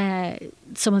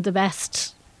 some of the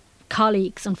best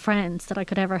colleagues and friends that I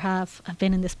could ever have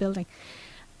been in this building.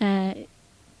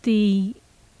 The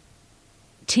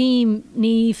team,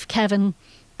 Niamh, Kevin,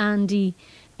 Andy,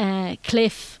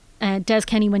 Cliff, Des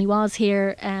Kenny when he was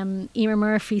here, Emer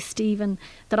Murphy, Stephen,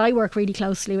 that I work really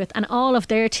closely with, and all of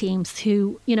their teams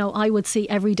who, I would see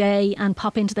every day and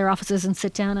pop into their offices and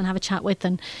sit down and have a chat with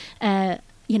and,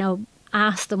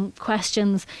 ask them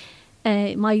questions.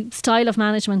 My style of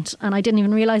management, and I didn't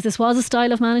even realise this was a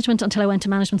style of management until I went to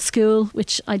management school,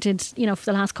 which I did, for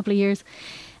the last couple of years,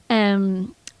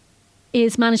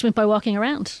 is management by walking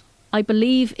around. I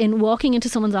believe in walking into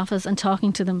someone's office and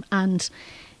talking to them and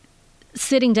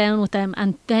sitting down with them,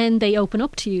 and then they open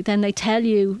up to you. Then they tell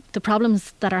you the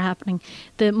problems that are happening.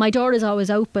 My door is always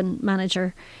open,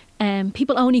 manager.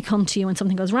 People only come to you when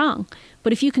something goes wrong.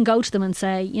 But if you can go to them and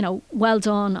say, well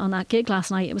done on that gig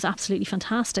last night, it was absolutely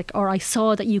fantastic, or I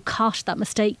saw that you caught that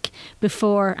mistake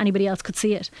before anybody else could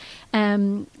see it.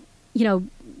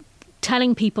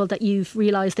 Telling people that you've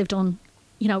realised they've done,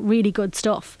 really good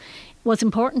stuff was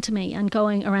important to me, and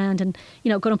going around and,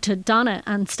 going up to Donna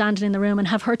and standing in the room and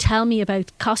have her tell me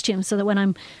about costumes, so that when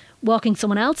I'm walking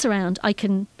someone else around, I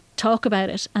can talk about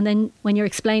it. And then when you're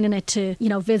explaining it to,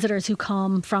 visitors who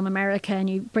come from America and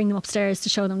you bring them upstairs to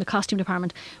show them the costume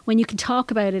department, when you can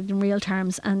talk about it in real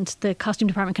terms and the costume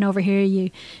department can overhear you,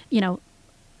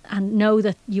 and know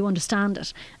that you understand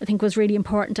it, I think was really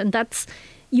important. And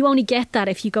you only get that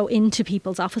if you go into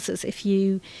people's offices, if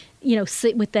you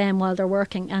sit with them while they're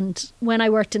working. And when I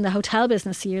worked in the hotel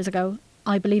business years ago,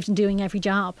 I believed in doing every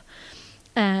job.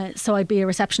 So I'd be a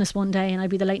receptionist one day, and I'd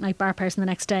be the late night bar person the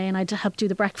next day, and I'd help do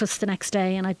the breakfast the next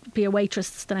day, and I'd be a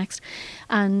waitress the next.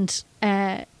 And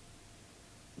by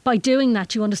doing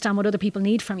that, you understand what other people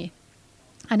need from you.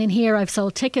 And in here, I've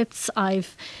sold tickets.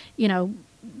 I've,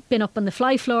 been up on the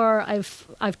fly floor.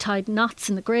 I've tied knots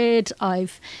in the grid.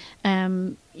 I've,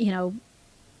 done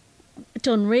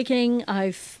rigging.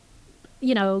 I've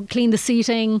clean the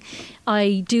seating.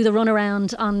 I do the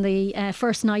runaround on the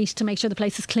first night to make sure the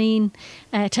place is clean,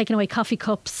 taking away coffee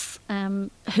cups,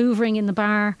 hoovering in the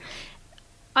bar.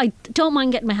 I don't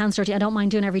mind getting my hands dirty. I don't mind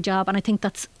doing every job. And I think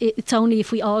it's only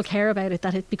if we all care about it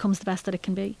that it becomes the best that it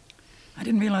can be. I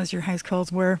didn't realise your house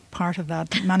calls were part of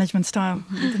that management style.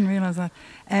 I didn't realise that.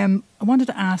 I wanted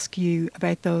to ask you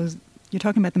about those. You're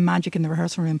talking about the magic in the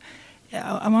rehearsal room.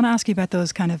 I want to ask you about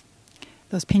those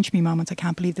pinch me moments. I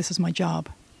can't believe this is my job.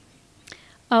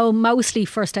 Oh, mostly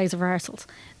first days of rehearsals.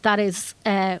 That is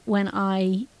when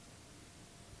I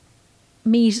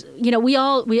meet,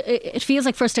 it feels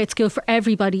like first day at school for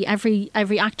everybody. Every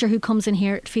actor who comes in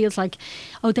here, it feels like,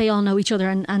 they all know each other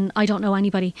and I don't know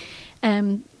anybody.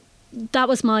 That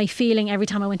was my feeling every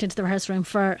time I went into the rehearsal room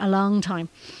for a long time.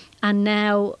 And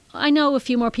now I know a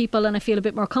few more people and I feel a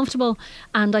bit more comfortable,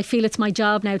 and I feel it's my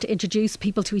job now to introduce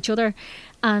people to each other.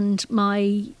 And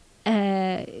my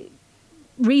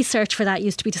research for that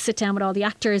used to be to sit down with all the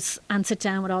actors and sit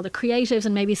down with all the creatives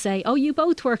and maybe say, you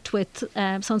both worked with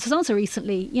so-and-so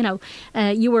recently,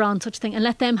 you were on such a thing, and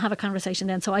let them have a conversation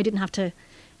then, so I didn't have to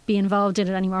be involved in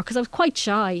it anymore, because I was quite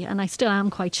shy, and I still am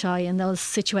quite shy in those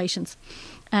situations.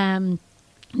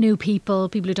 new people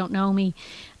who don't know me.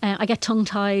 I get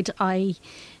tongue-tied. I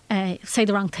say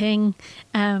the wrong thing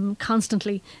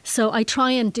constantly. So I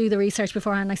try and do the research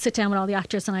beforehand. I sit down with all the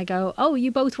actors and I go, oh,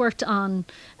 you both worked on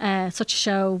such a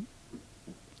show,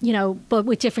 you know, but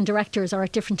with different directors or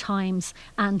at different times,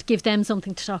 and give them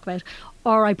something to talk about.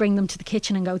 Or I bring them to the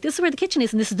kitchen and go, this is where the kitchen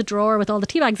is and this is the drawer with all the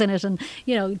tea bags in it, and,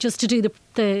 you know, just to do the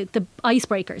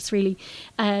icebreakers, really.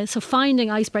 So finding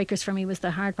icebreakers for me was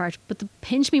the hard part. But the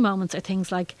pinch me moments are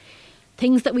things like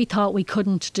things that we thought we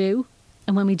couldn't do,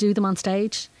 and when we do them on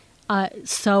stage,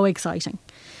 so exciting.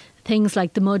 Things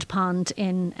like the mud pond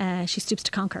in She Stoops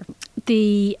to Conquer,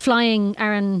 the flying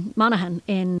Aaron Monaghan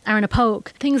in Aaron a Pogue,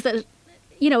 things that,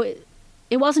 you know,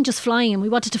 it wasn't just flying him. We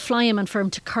wanted to fly him and for him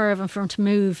to curve and for him to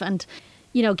move. And,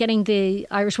 you know, getting the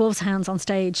Irish Wolves Hounds on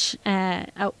stage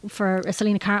out for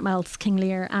Selena Cartmell's King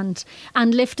Lear, and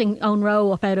lifting Owen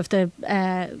Rowe up out of the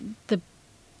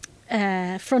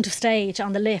front of stage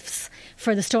on the lifts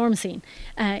for the storm scene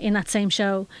in that same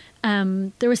show.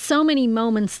 There were so many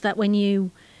moments that when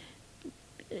you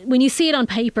see it on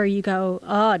paper, you go,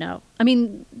 oh no. I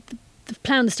mean, the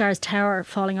Plough in the Stars tower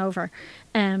falling over,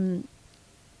 in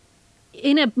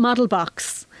a model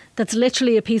box that's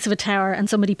literally a piece of a tower, and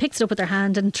somebody picks it up with their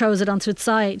hand and throws it onto its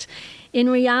side. In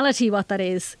reality, what that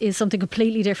is something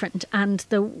completely different, and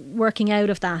the working out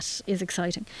of that is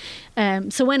exciting.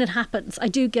 So when it happens, I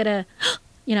do get a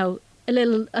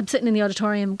little, I'm sitting in the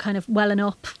auditorium kind of welling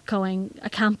up going, I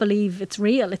can't believe it's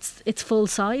real. It's full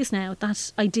size now.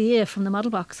 That idea from the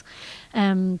model box.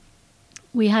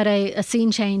 We had a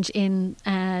scene change in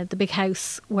the big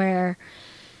house where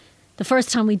the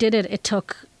first time we did it, it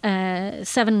took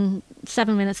 7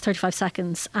 minutes, 35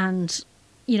 seconds. And,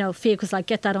 you know, Fiach was like,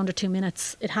 get that under 2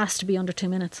 minutes. It has to be under 2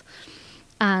 minutes.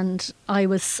 And I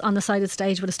was on the side of the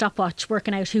stage with a stopwatch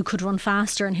working out who could run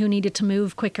faster and who needed to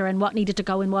move quicker and what needed to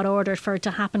go in what order for it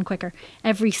to happen quicker.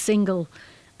 Every single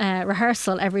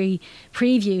rehearsal, every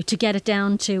preview, to get it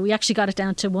down to, we actually got it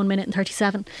down to 1 minute and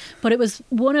 37. But it was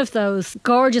one of those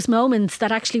gorgeous moments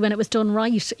that actually, when it was done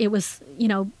right, it was, you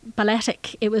know,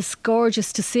 balletic. It was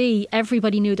gorgeous to see.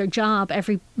 Everybody knew their job.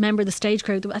 Every member of the stage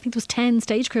crew, I think there was 10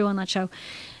 stage crew on that show.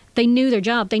 They knew their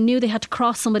job. They knew they had to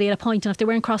cross somebody at a point, and if they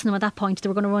weren't crossing them at that point, they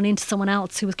were going to run into someone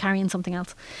else who was carrying something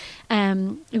else.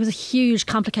 It was a huge,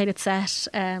 complicated set,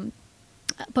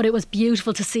 but it was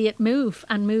beautiful to see it move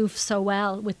so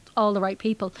well with all the right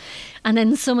people. And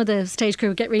then some of the stage crew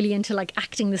would get really into like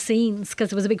acting the scenes, because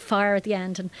there was a big fire at the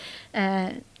end,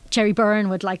 and Jerry Byrne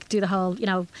would like do the whole, you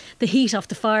know, the heat of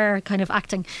the fire kind of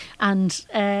acting, and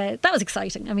that was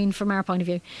exciting. I mean, from our point of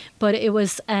view, but it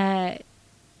was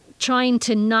trying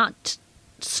to not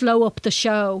slow up the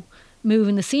show,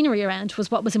 moving the scenery around was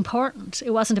what was important.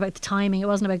 It wasn't about the timing. It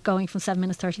wasn't about going from 7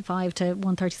 minutes 35 to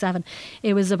 1:37.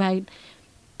 It was about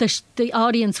the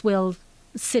audience will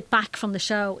sit back from the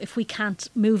show if we can't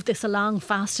move this along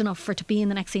fast enough for it to be in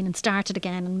the next scene and start it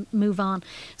again and move on.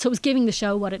 So it was giving the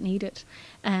show what it needed.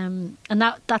 And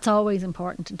that's always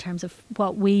important in terms of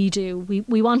what we do.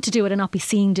 We want to do it and not be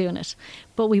seen doing it,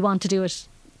 but we want to do it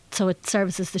so it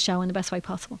services the show in the best way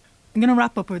possible. I'm going to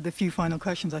wrap up with a few final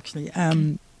questions, actually.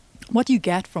 What do you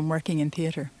get from working in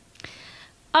theatre?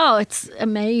 Oh, it's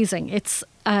amazing. It's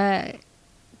the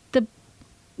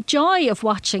joy of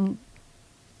watching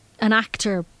an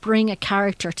actor bring a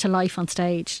character to life on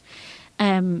stage,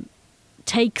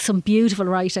 take some beautiful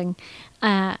writing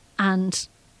and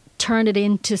turn it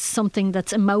into something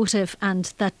that's emotive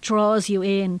and that draws you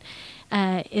in,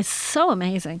 is so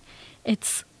amazing.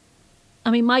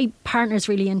 My partner's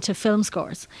really into film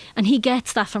scores, and he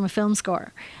gets that from a film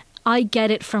score. I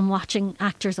get it from watching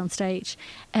actors on stage.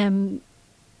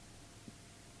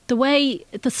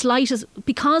 The slightest,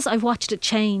 because I've watched it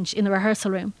change in the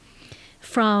rehearsal room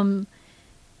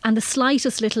and the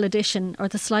slightest little addition or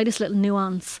the slightest little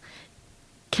nuance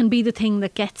can be the thing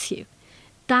that gets you.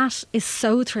 That is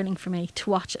so thrilling for me, to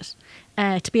watch it,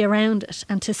 to be around it,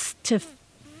 and to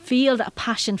feel that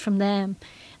passion from them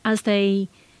as they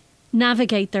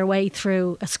navigate their way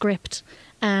through a script,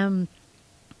 and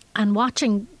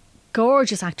watching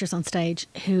gorgeous actors on stage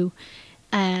who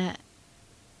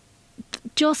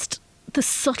just the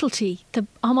subtlety, the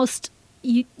almost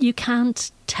you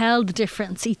can't tell the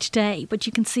difference each day, but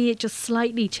you can see it just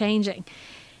slightly changing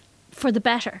for the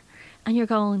better, and you're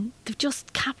going, they've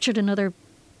just captured another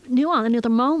nuance, another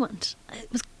moment.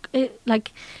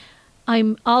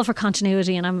 I'm all for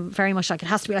continuity, and I'm very much like, it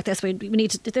has to be like this. We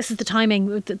need to, this is the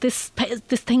timing. This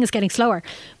thing is getting slower.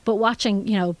 But watching,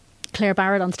 you know, Claire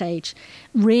Barrett on stage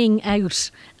ring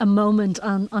out a moment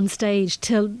on stage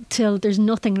till there's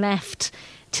nothing left,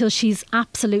 till she's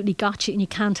absolutely got you and you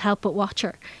can't help but watch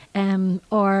her.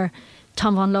 Or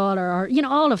Tom Von Lawler, or, you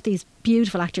know, all of these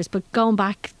beautiful actors. But going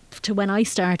back to when I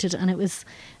started, and it was,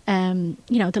 you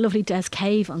know, the lovely Des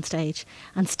Cave on stage.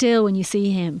 And still, when you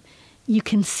see him, you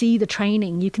can see the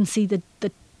training, you can see the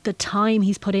time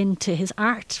he's put into his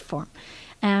art form.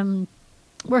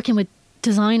 Working with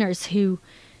designers who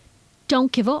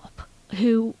don't give up,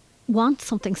 who want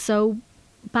something so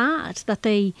bad that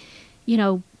they, you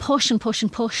know, push and push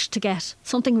and push to get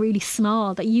something really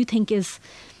small that you think is,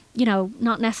 you know,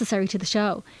 not necessary to the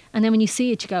show. And then when you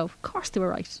see it, you go, of course they were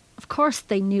right. Of course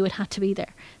they knew it had to be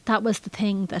there. That was the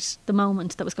thing, that the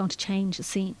moment that was going to change the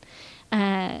scene.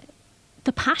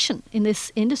 The passion in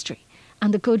this industry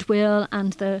and the goodwill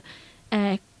and the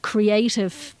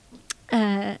creative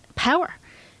power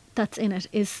that's in it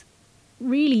is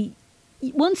really,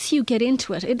 once you get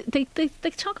into it, they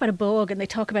talk about a bug, and they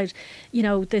talk about, you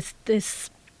know, this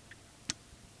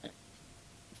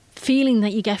feeling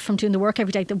that you get from doing the work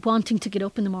every day, the wanting to get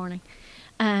up in the morning.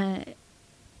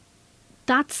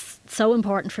 That's so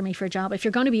important for me for a job. If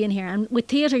you're going to be in here, and with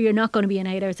theatre, you're not going to be in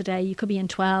 8 hours a day. You could be in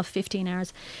 12, 15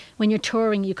 hours. When you're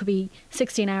touring, you could be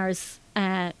 16 hours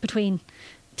between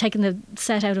taking the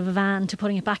set out of a van to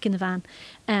putting it back in the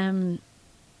van.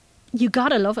 You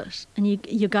gotta love it, and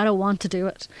you gotta want to do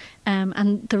it.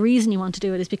 And the reason you want to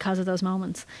do it is because of those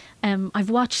moments. I've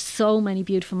watched so many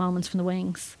beautiful moments from the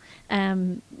Wings.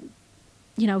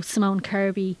 You know, Simone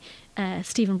Kirby,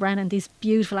 Stephen Brennan, these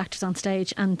beautiful actors on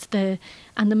stage, and the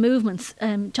movements.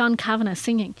 John Kavanagh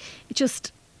singing. It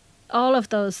just, all of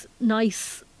those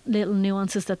nice little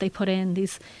nuances that they put in.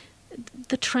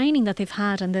 The training that they've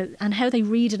had, and how they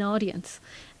read an audience,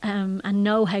 and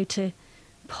know how to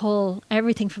pull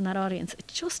everything from that audience. It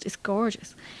just is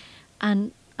gorgeous.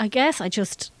 And I guess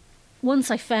once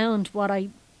I found what I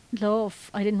love,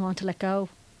 I didn't want to let go,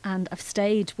 and I've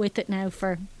stayed with it now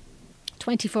for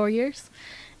 24 years.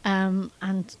 And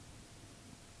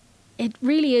it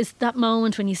really is that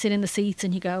moment when you sit in the seats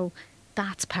and you go,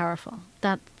 that's powerful,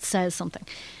 that says something.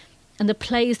 And the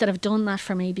plays that have done that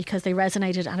for me, because they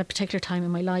resonated at a particular time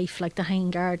in my life, like The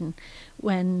Hanging Garden,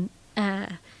 when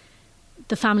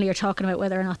the family are talking about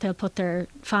whether or not they'll put their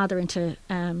father into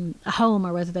a home,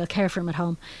 or whether they'll care for him at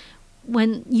home.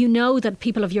 When you know that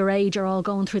people of your age are all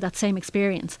going through that same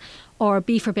experience. Or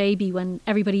B for Baby, when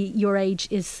everybody your age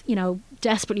is, you know,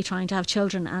 desperately trying to have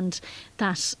children, and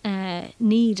that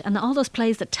need, and all those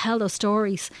plays that tell those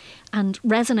stories and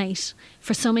resonate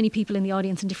for so many people in the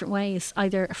audience in different ways.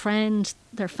 Either a friend,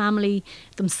 their family,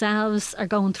 themselves are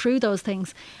going through those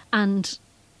things, and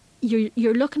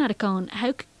you're looking at it going,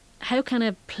 how can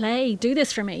a play do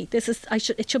this for me?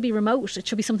 It should be remote. It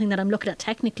should be something that I'm looking at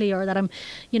technically, or that I'm,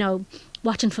 you know,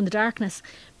 watching from the darkness.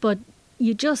 But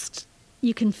you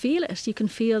can feel it. You can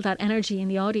feel that energy in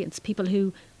the audience, people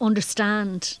who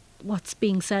understand what's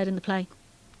being said in the play.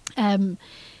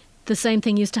 The same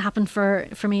thing used to happen for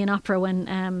me in opera,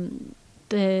 when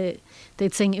they'd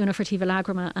sing Una Furtiva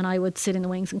Lagrima, and I would sit in the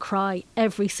wings and cry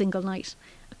every single night.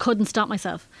 Couldn't stop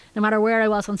myself. No matter where I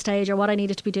was on stage or what I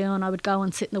needed to be doing, I would go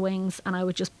and sit in the wings, and I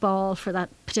would just bawl for that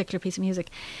particular piece of music.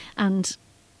 And,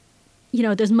 you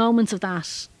know, there's moments of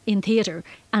that in theatre,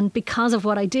 and because of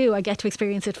what I do, I get to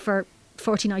experience it for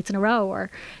 40 nights in a row,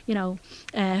 or, you know,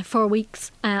 4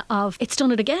 weeks of it's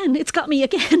done it again, it's got me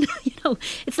again. You know,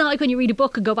 it's not like when you read a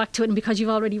book and go back to it, and because you've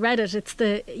already read it, it's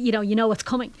you know what's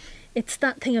coming. It's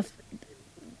that thing of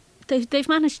they've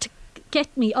managed to get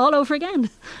me all over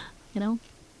again, you know.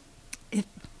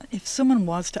 If someone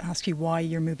was to ask you why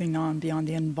you're moving on beyond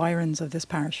the environs of this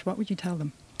parish, what would you tell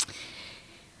them?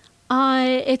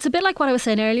 It's a bit like what I was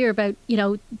saying earlier about, you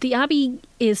know, the Abbey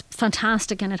is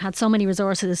fantastic, and it had so many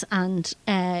resources, and,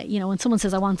 you know, when someone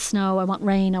says, I want snow, I want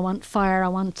rain, I want fire, I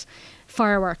want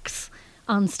fireworks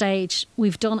on stage,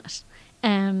 we've done it.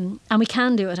 And we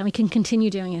can do it, and we can continue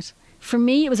doing it. For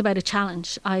me, it was about a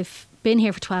challenge. I've been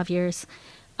here for 12 years.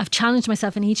 I've challenged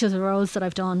myself in each of the roles that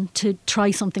I've done to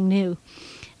try something new.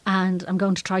 And I'm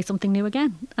going to try something new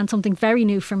again, and something very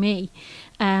new for me.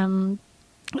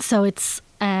 So it's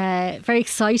very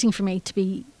exciting for me to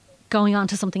be going on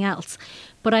to something else.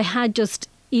 But I had just,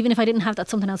 even if I didn't have that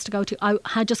something else to go to, I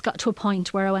had just got to a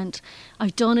point where I went,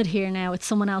 I've done it here now, it's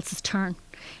someone else's turn.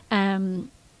 And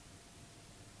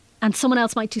someone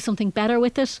else might do something better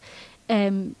with it.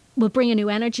 Will bring a new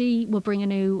energy, will bring a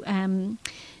new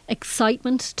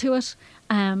excitement to it.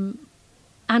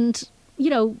 And,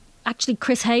 you know, actually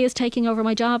Chris Hay is taking over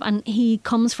my job, and he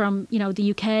comes from, you know,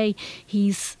 the UK.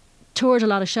 He's toured a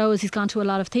lot of shows, he's gone to a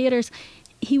lot of theatres.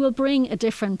 He will bring a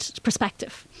different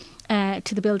perspective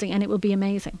to the building, and it will be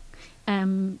amazing.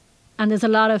 And and there's a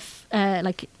lot of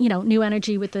new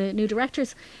energy with the new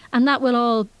directors, and that will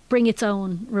all bring its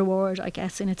own reward, I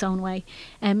guess, in its own way.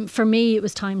 For me, it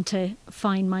was time to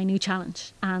find my new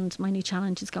challenge, and my new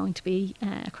challenge is going to be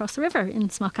across the river in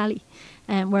Smockalley,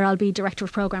 where I'll be Director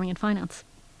of Programming and Finance.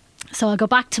 So I'll go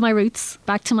back to my roots,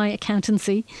 back to my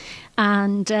accountancy,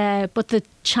 and but the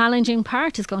challenging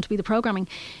part is going to be the programming,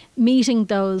 meeting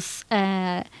those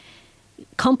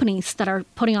companies that are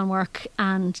putting on work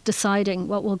and deciding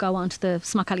what will go onto the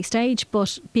Smockalley stage,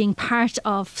 but being part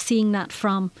of seeing that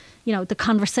from, the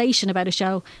conversation about a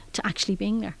show to actually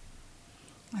being there.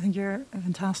 I think you're a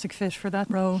fantastic fit for that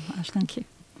role, Aisling. Thank you.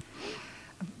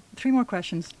 Two more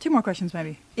questions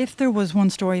maybe. If there was one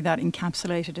story that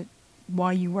encapsulated it,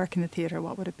 why you work in the theatre,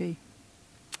 what would it be?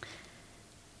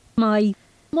 My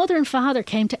mother and father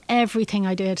came to everything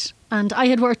I did, and I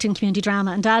had worked in community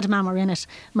drama, and Dad and Mum were in it.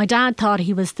 My dad thought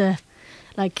he was the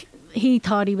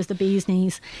bee's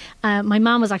knees. My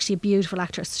mum was actually a beautiful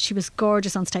actress. She was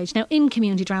gorgeous on stage. Now, in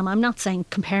community drama, I'm not saying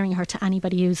comparing her to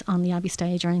anybody who's on the Abbey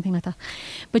stage or anything like that,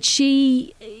 but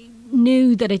she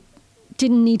knew that it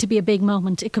didn't need to be a big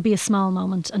moment. It could be a small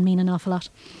moment and mean an awful lot.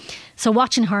 So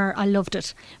watching her, I loved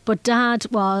it. But Dad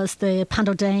was the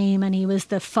Pando Dame, and he was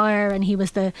the fire, and he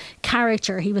was the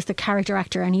character. He was the character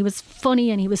actor, and he was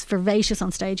funny, and he was vivacious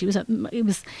on stage. He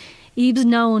was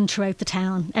known throughout the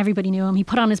town. Everybody knew him. He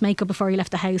put on his makeup before he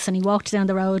left the house, and he walked down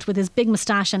the road with his big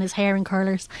moustache and his hair in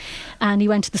curlers. And he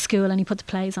went to the school and he put the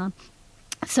plays on.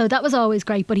 So that was always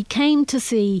great. But he came to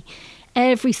see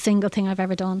every single thing I've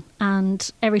ever done and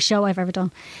every show I've ever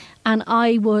done. And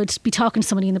I would be talking to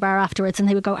somebody in the bar afterwards, and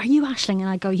they would go, "Are you Aisling?" And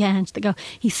I'd go, "Yeah." And they go,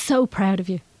 "He's so proud of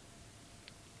you."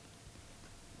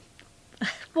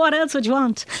 What else would you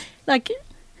want? Like,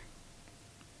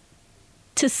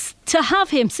 to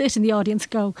have him sit in the audience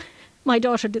and go, "My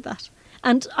daughter did that."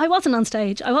 And I wasn't on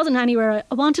stage. I wasn't anywhere.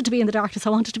 I wanted to be in the darkness.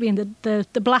 I wanted to be in the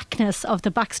blackness of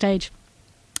the backstage.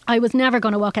 I was never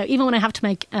going to walk out. Even when I have to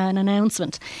make an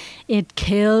announcement, it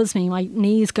kills me. My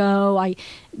knees go, I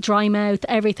dry mouth,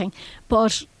 everything.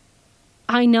 But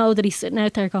I know that he's sitting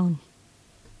out there going,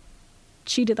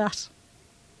 "She did that."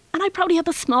 And I probably had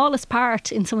the smallest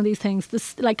part in some of these things.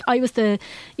 I was the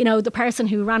person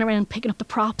who ran around picking up the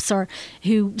props or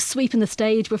who sweeping the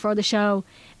stage before the show.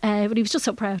 But he was just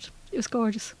so proud. It was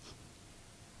gorgeous.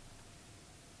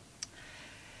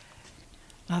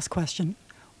 Last question.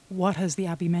 What has the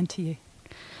Abbey meant to you?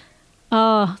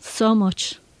 Oh, so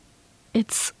much.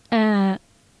 It's an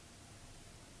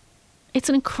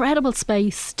incredible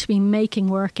space to be making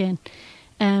work in.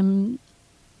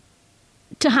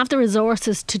 To have the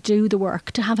resources to do the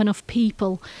work, to have enough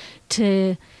people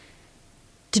to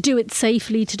do it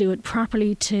safely, to do it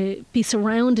properly, to be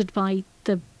surrounded by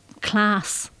the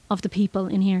class of the people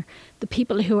in here, the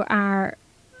people who are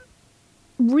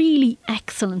really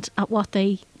excellent at what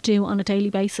they do on a daily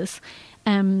basis,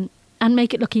 and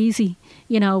make it look easy.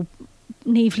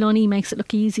 Niamh Lunny makes it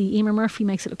look easy. Emer Murphy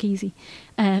makes it look easy.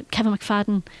 Kevin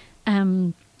McFadden,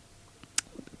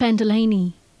 Ben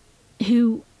Delaney,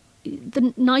 who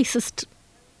the nicest,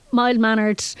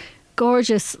 mild-mannered,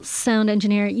 gorgeous sound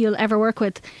engineer you'll ever work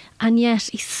with, and yet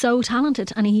he's so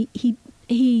talented, and he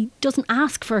doesn't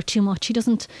ask for too much. He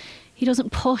doesn't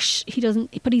push.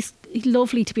 But he's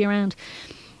lovely to be around.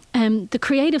 The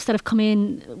creatives that have come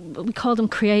in, we call them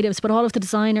creatives, but all of the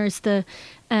designers, to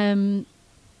work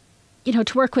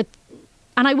with,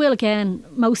 and I will again,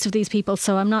 most of these people,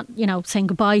 so I'm not, saying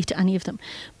goodbye to any of them,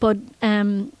 but,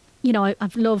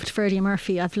 I've loved Ferdia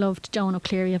Murphy, I've loved Joan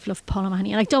O'Cleary, I've loved Paula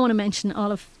Mahoney, and I don't want to mention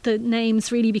all of the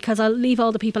names really, because I'll leave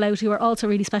all the people out who are also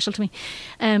really special to me.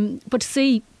 But to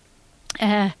see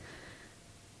Sarah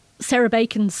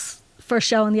Bacon's first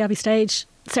show on the Abbey stage,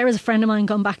 Sarah's a friend of mine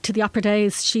going back to the opera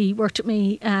days. She worked with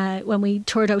me when we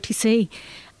toured OTC,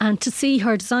 and to see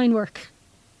her design work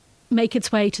make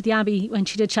its way to the Abbey when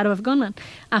she did Shadow of a Gunman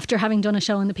after having done a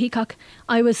show in the Peacock,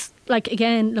 I was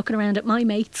again looking around at my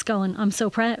mates going, I'm so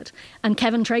proud. And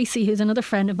Kevin Tracy, who's another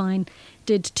friend of mine,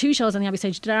 did 2 shows on the Abbey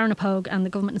stage, did Aaron Pogue and the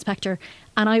Government Inspector,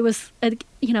 and I was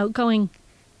going,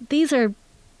 these are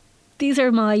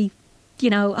my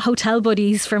hotel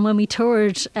buddies from when we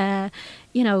toured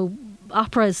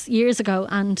operas years ago,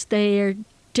 and they're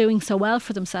doing so well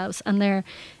for themselves, and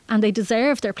they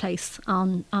deserve their place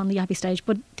on the Abbey stage.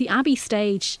 But the Abbey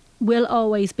stage will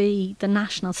always be the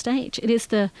national stage. It is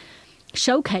the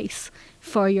showcase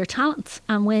for your talents,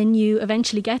 and when you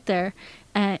eventually get there,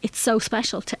 it's so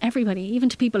special to everybody, even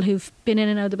to people who've been in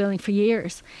and out of the building for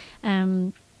years.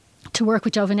 To work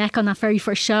with Joe Vinek on that very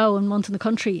first show in Month in the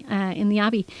Country in the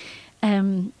Abbey,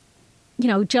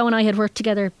 Joe and I had worked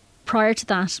together prior to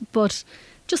that, but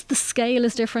just the scale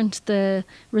is different, the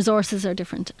resources are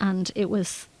different, and it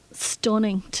was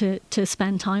stunning to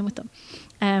spend time with them.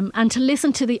 And to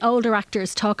listen to the older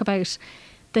actors talk about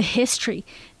the history.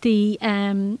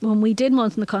 When we did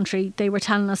Month in the Country, they were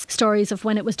telling us stories of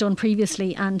when it was done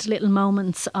previously and little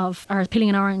moments of our Peeling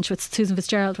an Orange with Susan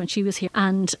Fitzgerald when she was here,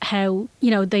 and how,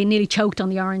 you know, they nearly choked on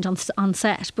the orange on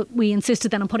set, but we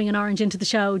insisted then on putting an orange into the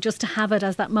show just to have it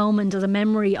as that moment, as a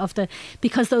memory of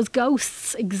because those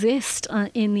ghosts exist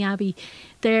in the Abbey.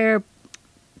 They're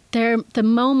the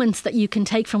moments that you can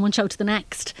take from one show to the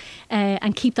next,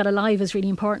 and keep that alive is really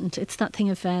important. It's that thing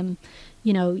of,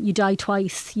 you know, you die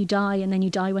twice, you die and then you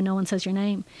die when no one says your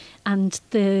name. And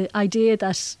the idea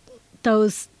that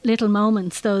those little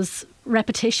moments, those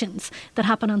repetitions that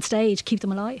happen on stage, keep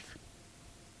them alive.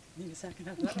 Need a second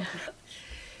after that.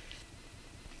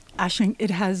 Aisling,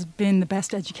 it has been the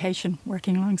best education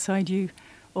working alongside you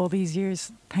all these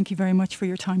years. Thank you very much for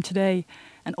your time today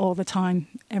and all the time,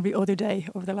 every other day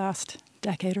over the last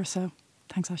decade or so.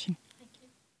 Thanks, Aisling.